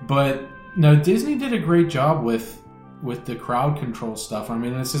 But no, Disney did a great job with the crowd control stuff. I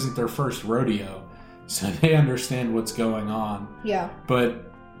mean, this isn't their first rodeo, so they understand what's going on. Yeah.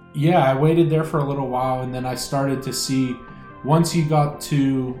 But yeah, I waited there for a little while, and then I started to see, once you got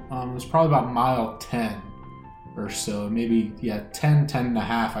to, it was probably about mile 10 or so, maybe, 10 and a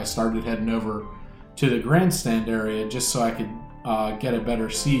half, I started heading over to the grandstand area just so I could get a better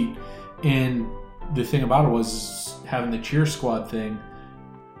seat. And the thing about it was, having the cheer squad thing,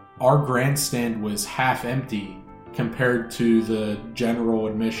 our grandstand was half empty compared to the general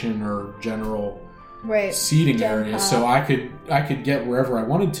admission or general seating area. So I could get wherever I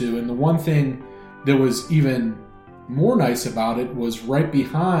wanted to. And the one thing that was even more nice about it was right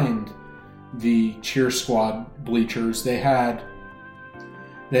behind the cheer squad bleachers, they had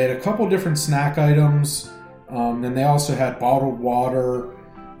a couple different snack items. Then they also had bottled water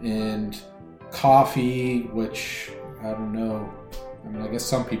and coffee, which I don't know. I mean, I guess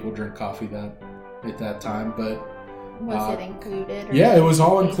some people drink coffee at that time, but was it included? Yeah, it was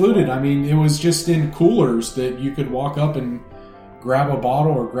all included. I mean, it was just in coolers that you could walk up and grab a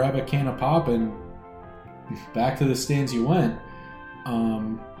bottle or grab a can of pop, and back to the stands you went.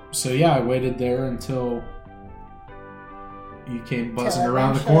 So yeah, I waited there until you came buzzing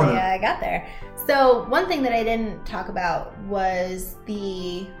around the corner. Yeah, I got there. So one thing that I didn't talk about was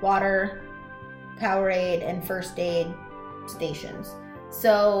the water, Powerade, and first aid stations.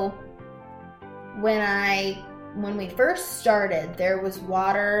 So when we first started, there was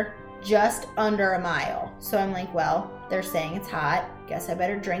water just under a mile. So I'm like, well, they're saying it's hot. Guess I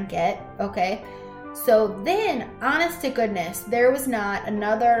better drink it. Okay. So then, honest to goodness, there was not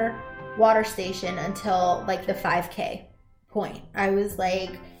another water station until like the 5K point. I was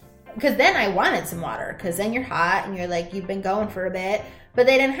like, because then I wanted some water, because then you're hot and you're like, you've been going for a bit, but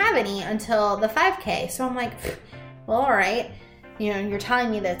they didn't have any until the 5K. So I'm like, well, all right, you know, you're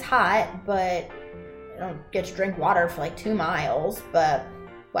telling me that it's hot, but I don't get to drink water for like 2 miles, but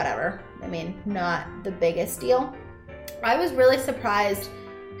whatever. I mean, not the biggest deal. I was really surprised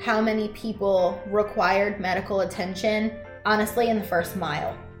how many people required medical attention, honestly, in the first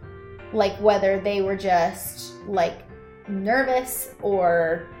mile. Like, whether they were just like nervous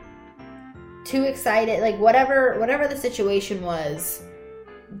or too excited, like whatever the situation was,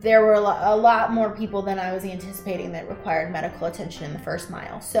 there were a lot more people than I was anticipating that required medical attention in the first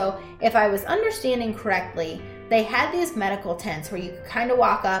mile. So if I was understanding correctly, they had these medical tents where you could kind of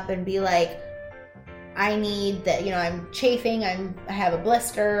walk up and be like, I need that, you know, I'm chafing, I have a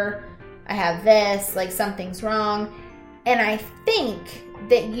blister, I have this, like something's wrong. And I think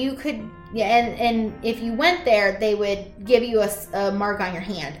that you could, and if you went there, they would give you a mark on your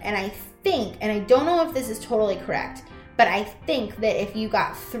hand. And I think, and I don't know if this is totally correct, but I think that if you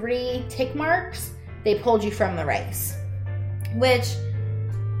got 3 tick marks, they pulled you from the race. Which,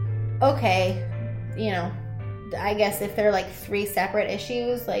 okay, you know, I guess if they're like 3 separate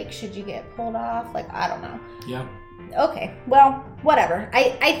issues, like, should you get pulled off? Like, I don't know. Yeah. Okay, well, whatever.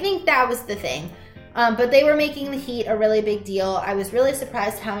 I think that was the thing. But they were making the heat a really big deal. I was really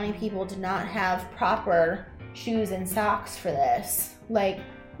surprised how many people did not have proper shoes and socks for this. Like,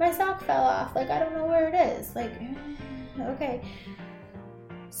 my sock fell off. Like, I don't know where it is. Like, okay.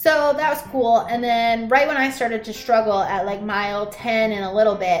 So that was cool. And then right when I started to struggle at like mile 10 and a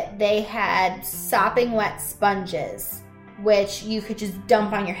little bit, they had sopping wet sponges, which you could just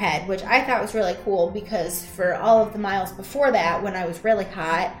dump on your head, which I thought was really cool because for all of the miles before that, when I was really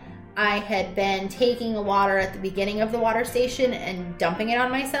hot, I had been taking the water at the beginning of the water station and dumping it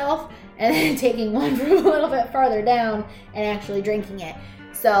on myself, and then taking one from a little bit farther down and actually drinking it.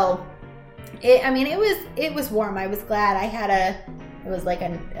 So, it was warm. I was glad I had it was like a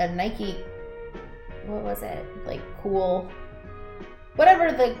Nike, what was it? Like cool,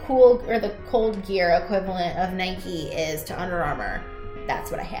 whatever the cool or the cold gear equivalent of Nike is to Under Armour. That's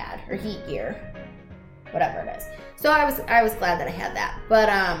what I had, or heat gear, whatever it is. So I was glad that I had that. But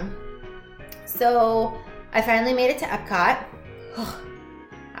so I finally made it to Epcot.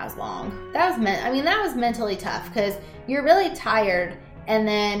 That was long. That was mentally tough because you're really tired, and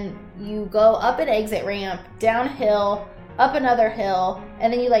then you go up an exit ramp, downhill, up another hill,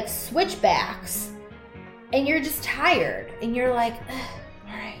 and then you like switch backs, and you're just tired, and you're like,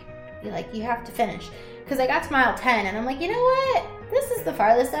 all right, you have to finish. Because I got to mile 10, and I'm like, you know what? This is the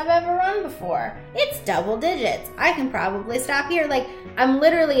farthest I've ever run before. It's double digits. I can probably stop here. Like,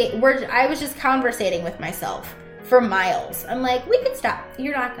 I was just conversating with myself for miles. I'm like, we could stop.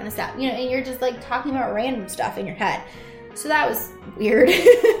 You're not going to stop. You know, and you're just like talking about random stuff in your head. So that was weird.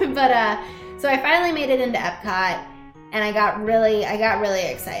 But, so I finally made it into Epcot, and I got really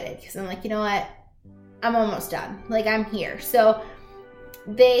excited because I'm like, you know what? I'm almost done. Like, I'm here. So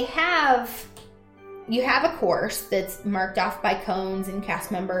you have a course that's marked off by cones and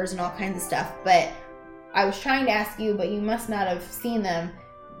cast members and all kinds of stuff, but I was trying to ask you, but you must not have seen them.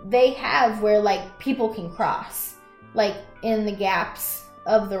 They have where like people can cross, like in the gaps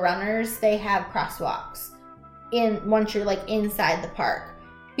of the runners, they have crosswalks once you're like inside the park,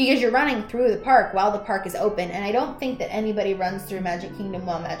 because you're running through the park while the park is open. And I don't think that anybody runs through Magic Kingdom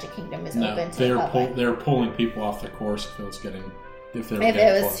while Magic Kingdom is open to the public. They're pulling people off the course if it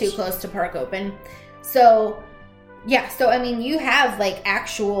was too close to park open. So, yeah, I mean, you have like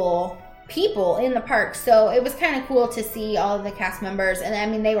actual people in the park. So it was kind of cool to see all of the cast members. And I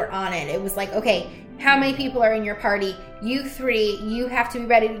mean, they were on it. It was like, okay, how many people are in your party? You 3, you have to be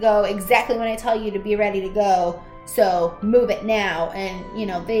ready to go exactly when I tell you to be ready to go. So move it now. And, you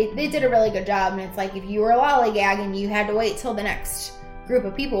know, they did a really good job. And it's like, if you were lollygagging, you had to wait till the next group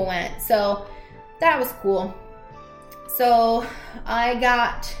of people went. So that was cool. So I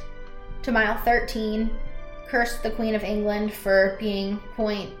got to mile 13, cursed the Queen of England for being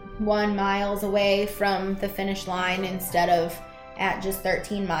 0.1 miles away from the finish line instead of at just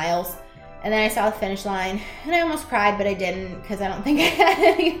 13 miles. And then I saw the finish line, and I almost cried, but I didn't because I don't think I had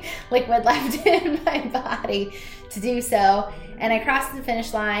any liquid left in my body to do so. And I crossed the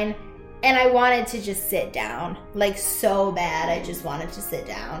finish line, and I wanted to just sit down, like so bad. I just wanted to sit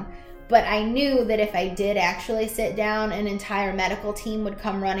down. But I knew that if I did actually sit down, an entire medical team would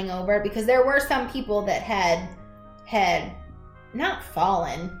come running over, because there were some people that had not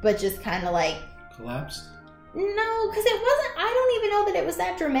fallen, but just kind of like Collapsed? No, because it wasn't, I don't even know that it was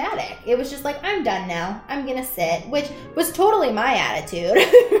that dramatic. It was just like, I'm done now. I'm going to sit, which was totally my attitude.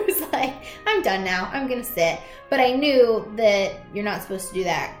 It was like, I'm done now. I'm going to sit. But I knew that you're not supposed to do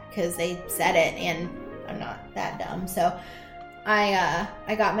that because they said it, and I'm not that dumb. So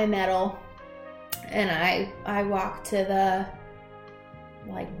I got my medal, and I walked to the,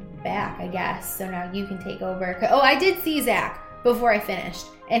 like, back, I guess. So now you can take over. Oh, I did see Zach before I finished,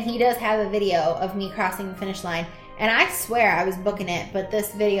 and he does have a video of me crossing the finish line, and I swear I was booking it, but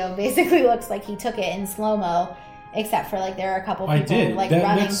this video basically looks like he took it in slow-mo, except for like there are a couple people like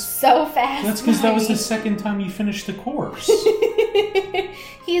running so fast. That's because that was the second time you finished the course.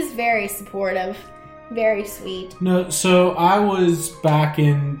 He's very supportive, very sweet. No, so I was back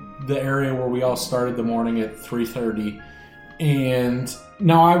in the area where we all started the morning at 3:30, and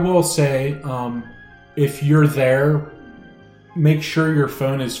now I will say, if you're there, make sure your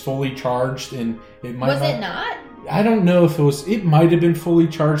phone is fully charged, and it might Was it not? I don't know if it was. It might have been fully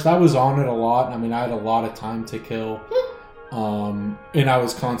charged. I was on it a lot. I mean, I had a lot of time to kill, and I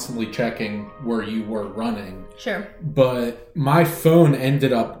was constantly checking where you were running. Sure. But my phone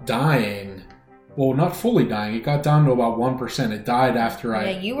ended up dying. Well, not fully dying. It got down to about 1%. It died after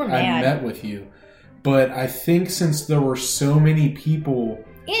you were I mad. met with you. But I think since there were so many people.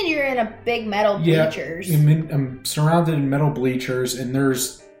 And you're in a big metal bleachers. I'm surrounded in metal bleachers, and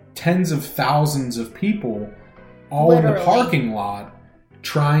there's tens of thousands of people all Literally. in the parking lot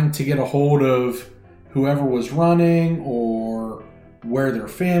trying to get a hold of whoever was running, or where their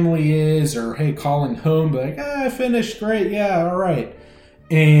family is, or hey, calling home, like, I finished, great, yeah, all right.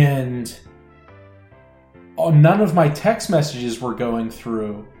 And none of my text messages were going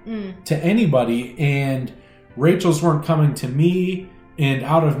through to anybody, and Rachel's weren't coming to me. And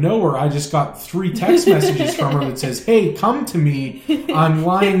out of nowhere, I just got 3 text messages from her that says, hey, come to me. I'm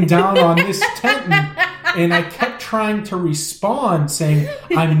lying down on this tent. And I kept trying to respond saying,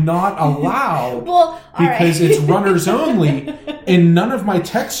 I'm not allowed because it's runners only. And none of my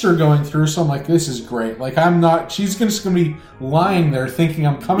texts are going through. So I'm like, this is great. Like, she's just going to be lying there thinking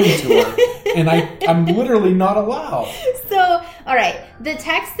I'm coming to her. And I'm literally not allowed. So, all right. The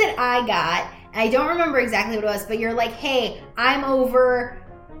text that I got, I don't remember exactly what it was, but you're like, hey, I'm over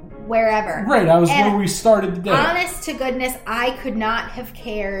wherever. Right, I was where we started the day. Honest to goodness, I could not have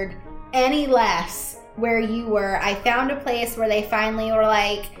cared any less where you were. I found a place where they finally were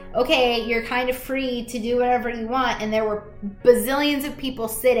like, okay, you're kind of free to do whatever you want. And there were bazillions of people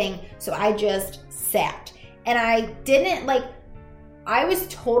sitting, so I just sat. And I didn't, I was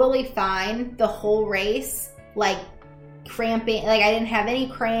totally fine the whole race, cramping. I didn't have any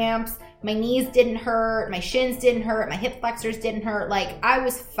cramps. My knees didn't hurt. My shins didn't hurt. My hip flexors didn't hurt. I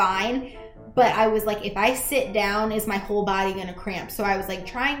was fine. But I was like, if I sit down, is my whole body going to cramp? So I was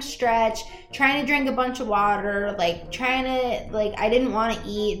trying to stretch, trying to drink a bunch of water, trying to, I didn't want to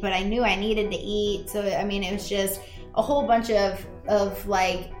eat, but I knew I needed to eat. So, I mean, it was just a whole bunch of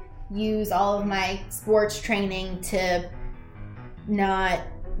use all of my sports training to not,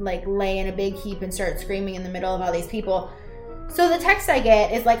 lay in a big heap and start screaming in the middle of all these people. So the text I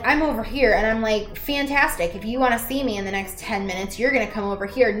get is I'm over here, and I'm like, fantastic. If you want to see me in the next 10 minutes, you're going to come over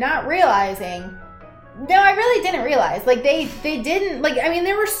here, not realizing. No, I really didn't realize. They didn't,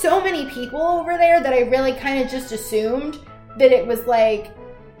 there were so many people over there that I really kind of just assumed that it was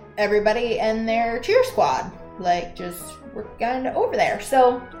everybody and their cheer squad. We're kind of over there.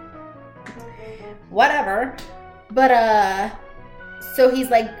 So, whatever. But, so he's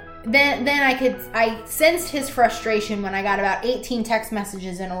Then I sensed his frustration when I got about 18 text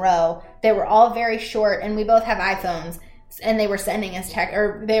messages in a row. They were all very short, and we both have iPhones, and they were sending us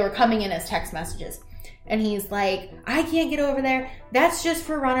they were coming in as text messages. And he's like, I can't get over there. That's just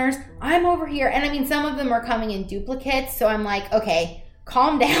for runners. I'm over here. And some of them were coming in duplicates, so I'm like, okay,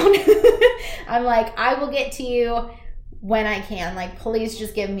 calm down. I'm like, I will get to you when I can. Please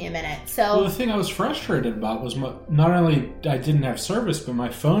just give me a minute. So the thing I was frustrated about was not only I didn't have service, but my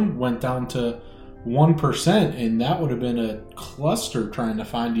phone went down to 1%, and that would have been a cluster trying to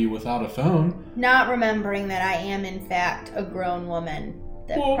find you without a phone. Not remembering that I am in fact a grown woman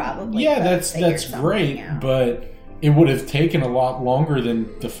that probably that's great, but it would have taken a lot longer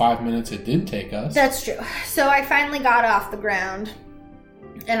than the 5 minutes it did take us. That's true. So I finally got off the ground.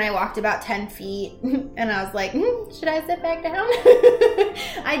 And I walked about 10 feet, and I was like, should I sit back down?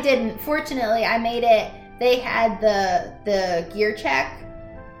 I didn't. Fortunately, I made it. They had the gear check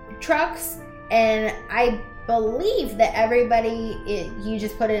trucks, and I believe that you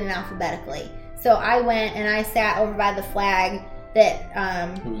just put it in alphabetically. So I went and I sat over by the flag that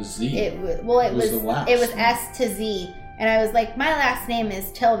it was Z. It was S to Z. And I was like, my last name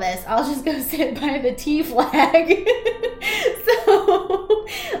is Tilvis. I'll just go sit by the T flag. So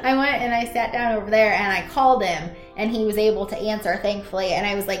I went and I sat down over there and I called him and he was able to answer, thankfully. And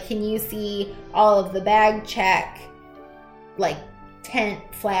I was like, can you see all of the bag check, like tent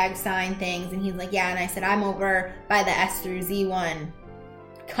flag sign things? And he's like, yeah. And I said, I'm over by the S through Z one.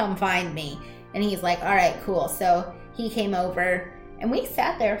 Come find me. And he's like, all right, cool. So he came over and we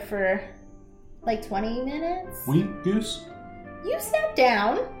sat there for like 20 minutes. Wheat Goose? You sat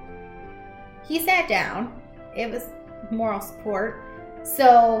down. He sat down. It was moral support.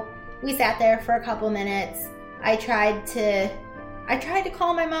 So we sat there for a couple minutes. I tried to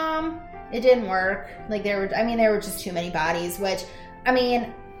call my mom. It didn't work. Like there were just too many bodies, which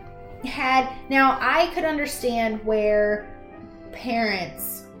now I could understand where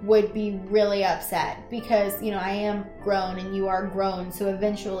parents would be really upset because, I am grown and you are grown, so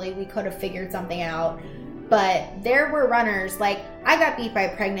eventually we could have figured something out. But there were runners, like, I got beat by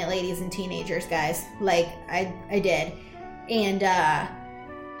pregnant ladies and teenagers, guys. Like, I did. And,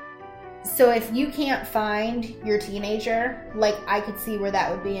 so if you can't find your teenager, like, I could see where that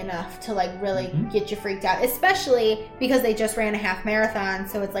would be enough to, like, really get you freaked out. Especially because they just ran a half marathon,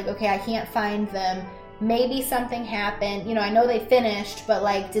 so it's like, okay, I can't find them. Maybe something happened. I know they finished, but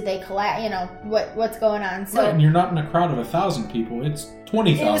like, did they collapse? What's going on? So, right, and you're not in a crowd of 1,000 people. It's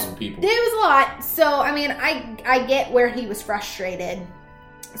 20,000 people. It was a lot. So, I get where he was frustrated.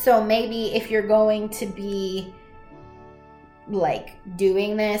 So maybe if you're going to be like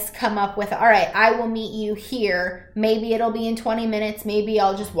doing this, come up with, all right, I will meet you here. Maybe it'll be in 20 minutes. Maybe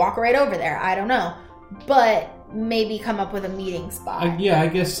I'll just walk right over there. I don't know. But maybe come up with a meeting spot. I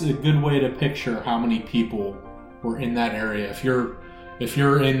guess a good way to picture how many people were in that area. If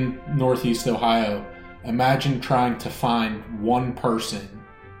you're in Northeast Ohio, imagine trying to find one person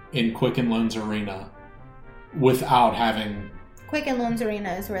in Quicken Loans Arena without having... Quicken Loans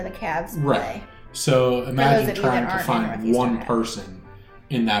Arena is where the Cavs play. Right. So imagine trying to find one person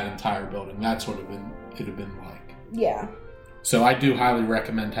in that entire building. That's what it would have been like. Yeah. So I do highly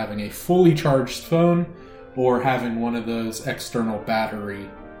recommend having a fully charged phone or having one of those external battery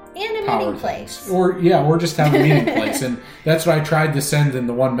and a meeting place. Or just have a meeting place. And that's what I tried to send in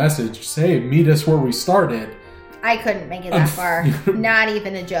the one message. Say, meet us where we started. I couldn't make it that far. Not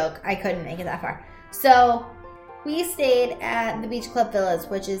even a joke. I couldn't make it that far. So we stayed at the Beach Club Villas,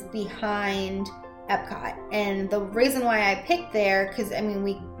 which is behind Epcot. And the reason why I picked there, because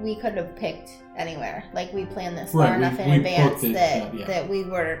we could have picked anywhere. Like, we planned this far enough in advance that we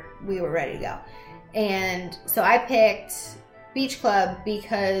were ready to go. And so I picked Beach Club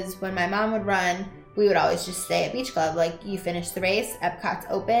because when my mom would run, we would always just stay at Beach Club. Like, you finish the race, Epcot's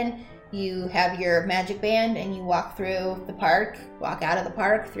open, you have your magic band, and you walk through the park, walk out of the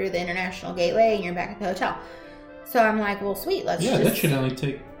park through the International Gateway, and you're back at the hotel. So I'm like, well, sweet, that should only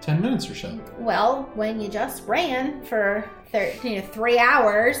take 10 minutes or so. Well, when you just ran for 3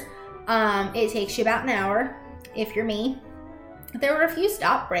 hours, it takes you about an hour, if you're me. There were a few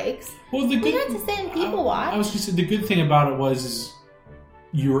stop breaks. Well, we had to sit and people watch. I was going to say, the good thing about it was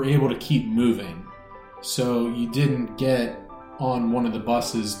you were able to keep moving. So you didn't get on one of the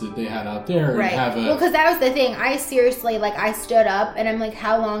buses that they had out there and have well, because that was the thing. I seriously, I stood up and I'm like,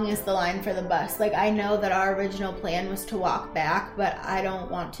 how long is the line for the bus? Like, I know that our original plan was to walk back, but I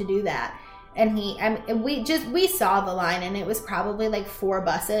don't want to do that. And we saw the line and it was probably 4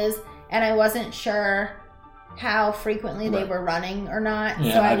 buses and I wasn't sure how frequently they were running or not.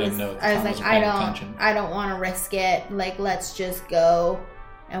 Yeah, so I didn't know. I was like, I don't want to risk it. Like, let's just go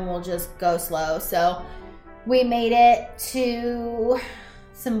and we'll just go slow. So we made it to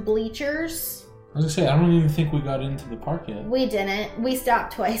some bleachers. I was going to say, I don't even think we got into the park yet. We didn't. We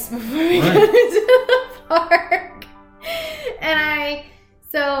stopped twice before we got into the park. And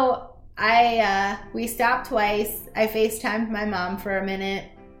we stopped twice. I FaceTimed my mom for a minute.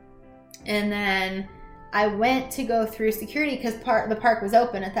 And then I went to go through security because the park was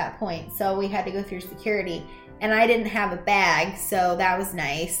open at that point. So we had to go through security. And I didn't have a bag, so that was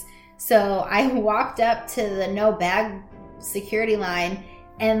nice. So I walked up to the no bag security line,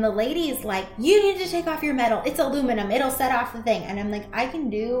 and the lady's like, you need to take off your medal. It's aluminum. It'll set off the thing. And I'm like, I can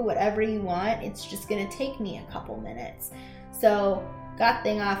do whatever you want. It's just going to take me a couple minutes. So got the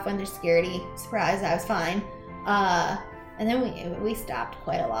thing off, went through security. Surprise, I was fine. And then we stopped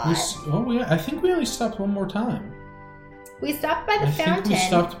quite a lot. I think we only stopped one more time. We stopped by the fountain. I think we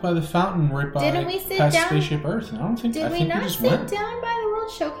stopped by the fountain right by Didn't we sit past down? Spaceship Earth. And I don't think Did we not sit down by the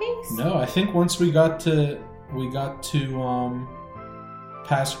World Showcase? No, I think once we got to we got to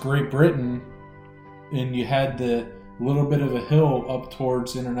past Great Britain, and you had the little bit of a hill up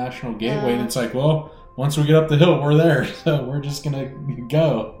towards International Gateway, and it's like, well, once we get up the hill, we're there, so we're just gonna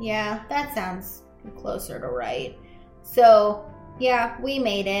go. Yeah, that sounds closer to right. So, yeah, we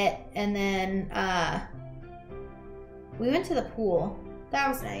made it, and then we went to the pool. That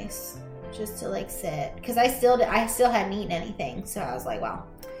was nice, just to like sit, because I still hadn't eaten anything, so I was like, well,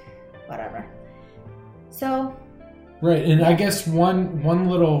 whatever. So, right, and I guess one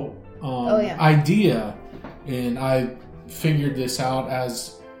little idea, and I figured this out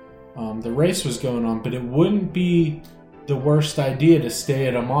as the race was going on, but it wouldn't be the worst idea to stay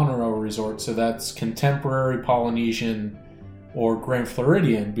at a monorail resort, so that's Contemporary, Polynesian, or Grand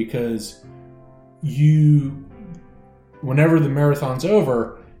Floridian, because whenever the marathon's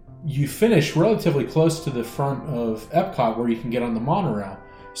over, you finish relatively close to the front of Epcot where you can get on the monorail.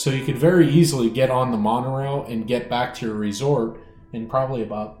 So you could very easily get on the monorail and get back to your resort in probably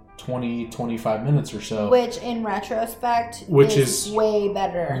about 20-25 minutes or so. Which in retrospect is way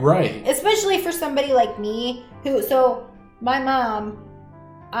better. Right. Especially for somebody like me so my mom,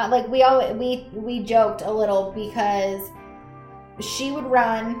 we joked a little because she would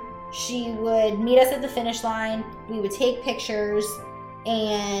run, she would meet us at the finish line, we would take pictures,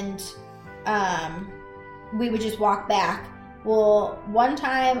 and we would just walk back. Well, one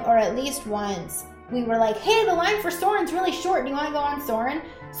time, or at least once, we were like, hey, the line for Soarin's really short. Do you want to go on Soarin'?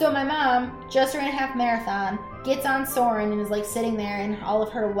 So my mom just ran a half marathon, gets on Soarin', and is like sitting there in all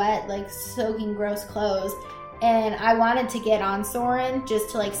of her wet, like soaking gross clothes. And I wanted to get on Soarin' just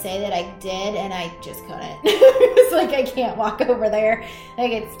to like say that I did, and I just couldn't. It's like I can't walk over there.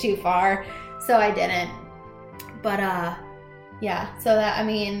 Like it's too far. So I didn't. But yeah, so that, I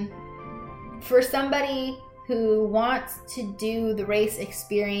mean, for somebody who wants to do the race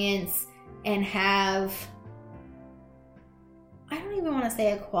experience and have, I don't even want to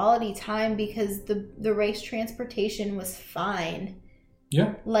say a quality time, because the race transportation was fine.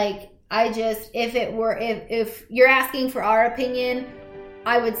 Yeah. Like, if you're asking for our opinion,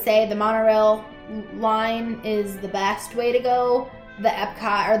 I would say the monorail line is the best way to go. The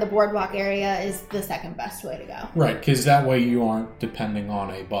Epcot or the boardwalk area is the second best way to go. Right, because that way you aren't depending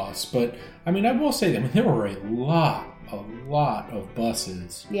on a bus. But, I mean, I will say that there were a lot of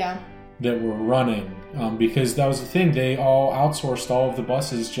buses that were running. Because that was the thing. They all outsourced all of the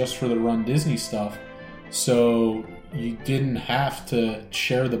buses just for the Run Disney stuff. So you didn't have to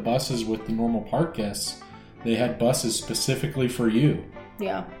share the buses with the normal park guests. They had buses specifically for you.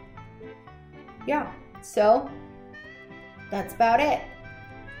 Yeah. Yeah. So that's about it.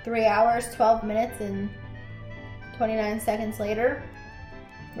 3 hours, 12 minutes, and 29 seconds later,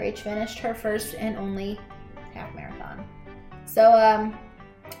 Rach finished her first and only half marathon. So,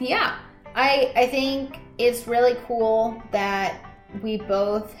 yeah, I think it's really cool that we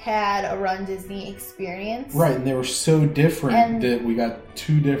both had a Run Disney experience. Right, and they were so different that we got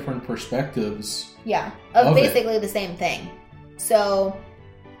two different perspectives. Yeah, of basically the same thing. So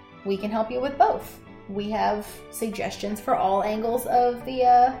we can help you with both. We have suggestions for all angles of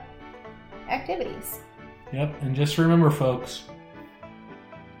the activities. Yep, and just remember, folks,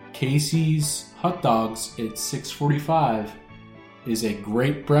 Casey's Hot Dogs at 6:45 is a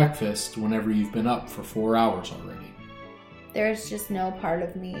great breakfast whenever you've been up for 4 hours already. There's just no part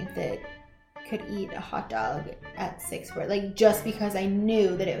of me that could eat a hot dog at 6:40, like just because I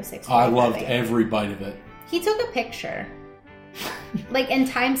knew that it was 6:45. I loved every bite of it. He took a picture. Like, and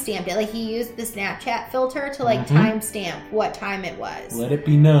time-stamped it. Like, he used the Snapchat filter to, like, time-stamp what time it was. Let it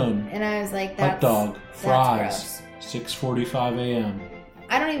be known. And I was like, that's... Hot dog, fries, 6:45 a.m.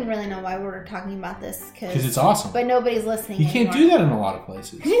 I don't even really know why we're talking about this. Because it's awesome. But nobody's listening You can't do that in a lot of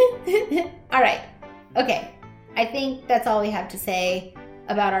places. All right. Okay. I think that's all we have to say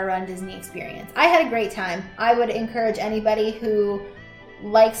about our Run Disney experience. I had a great time. I would encourage anybody who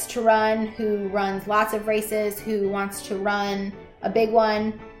likes to run, who runs lots of races, who wants to run a big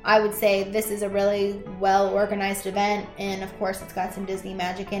one. I would say this is a really well-organized event, and of course it's got some Disney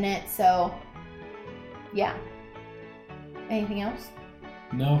magic in it, so yeah. Anything else?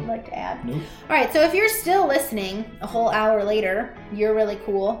 No. You'd like to add? Nope. All right, so if you're still listening a whole hour later, you're really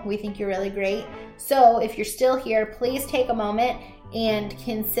cool. We think you're really great. So if you're still here, please take a moment and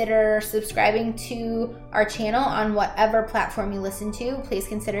consider subscribing to our channel on whatever platform you listen to. Please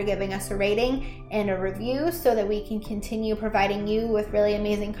consider giving us a rating and a review so that we can continue providing you with really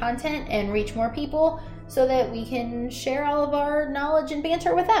amazing content and reach more people so that we can share all of our knowledge and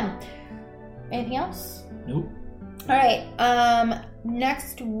banter with them. Anything else? Nope. All right.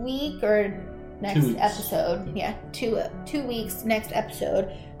 Next week or next 2 weeks. episode, 2 weeks, next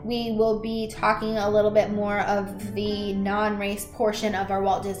episode, we will be talking a little bit more of the non-race portion of our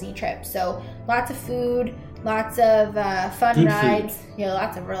Walt Disney trip. So lots of food, lots of fun Good rides. food. Yeah,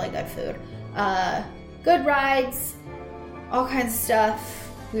 lots of really good food. Good rides, all kinds of stuff.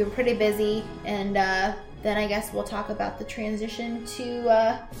 We were pretty busy, and then I guess we'll talk about the transition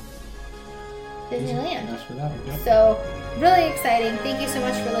to Disneyland. That's for that. Yep. So, really exciting. Thank you so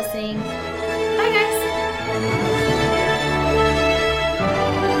much for listening. Bye, guys.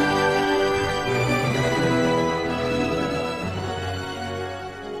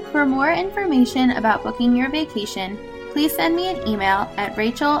 For more information about booking your vacation, please send me an email at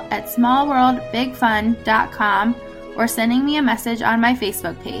rachel@smallworldbigfun.com or sending me a message on my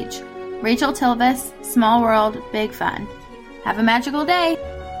Facebook page, Rachel Tilvis, Small World Big Fun. Have a magical day!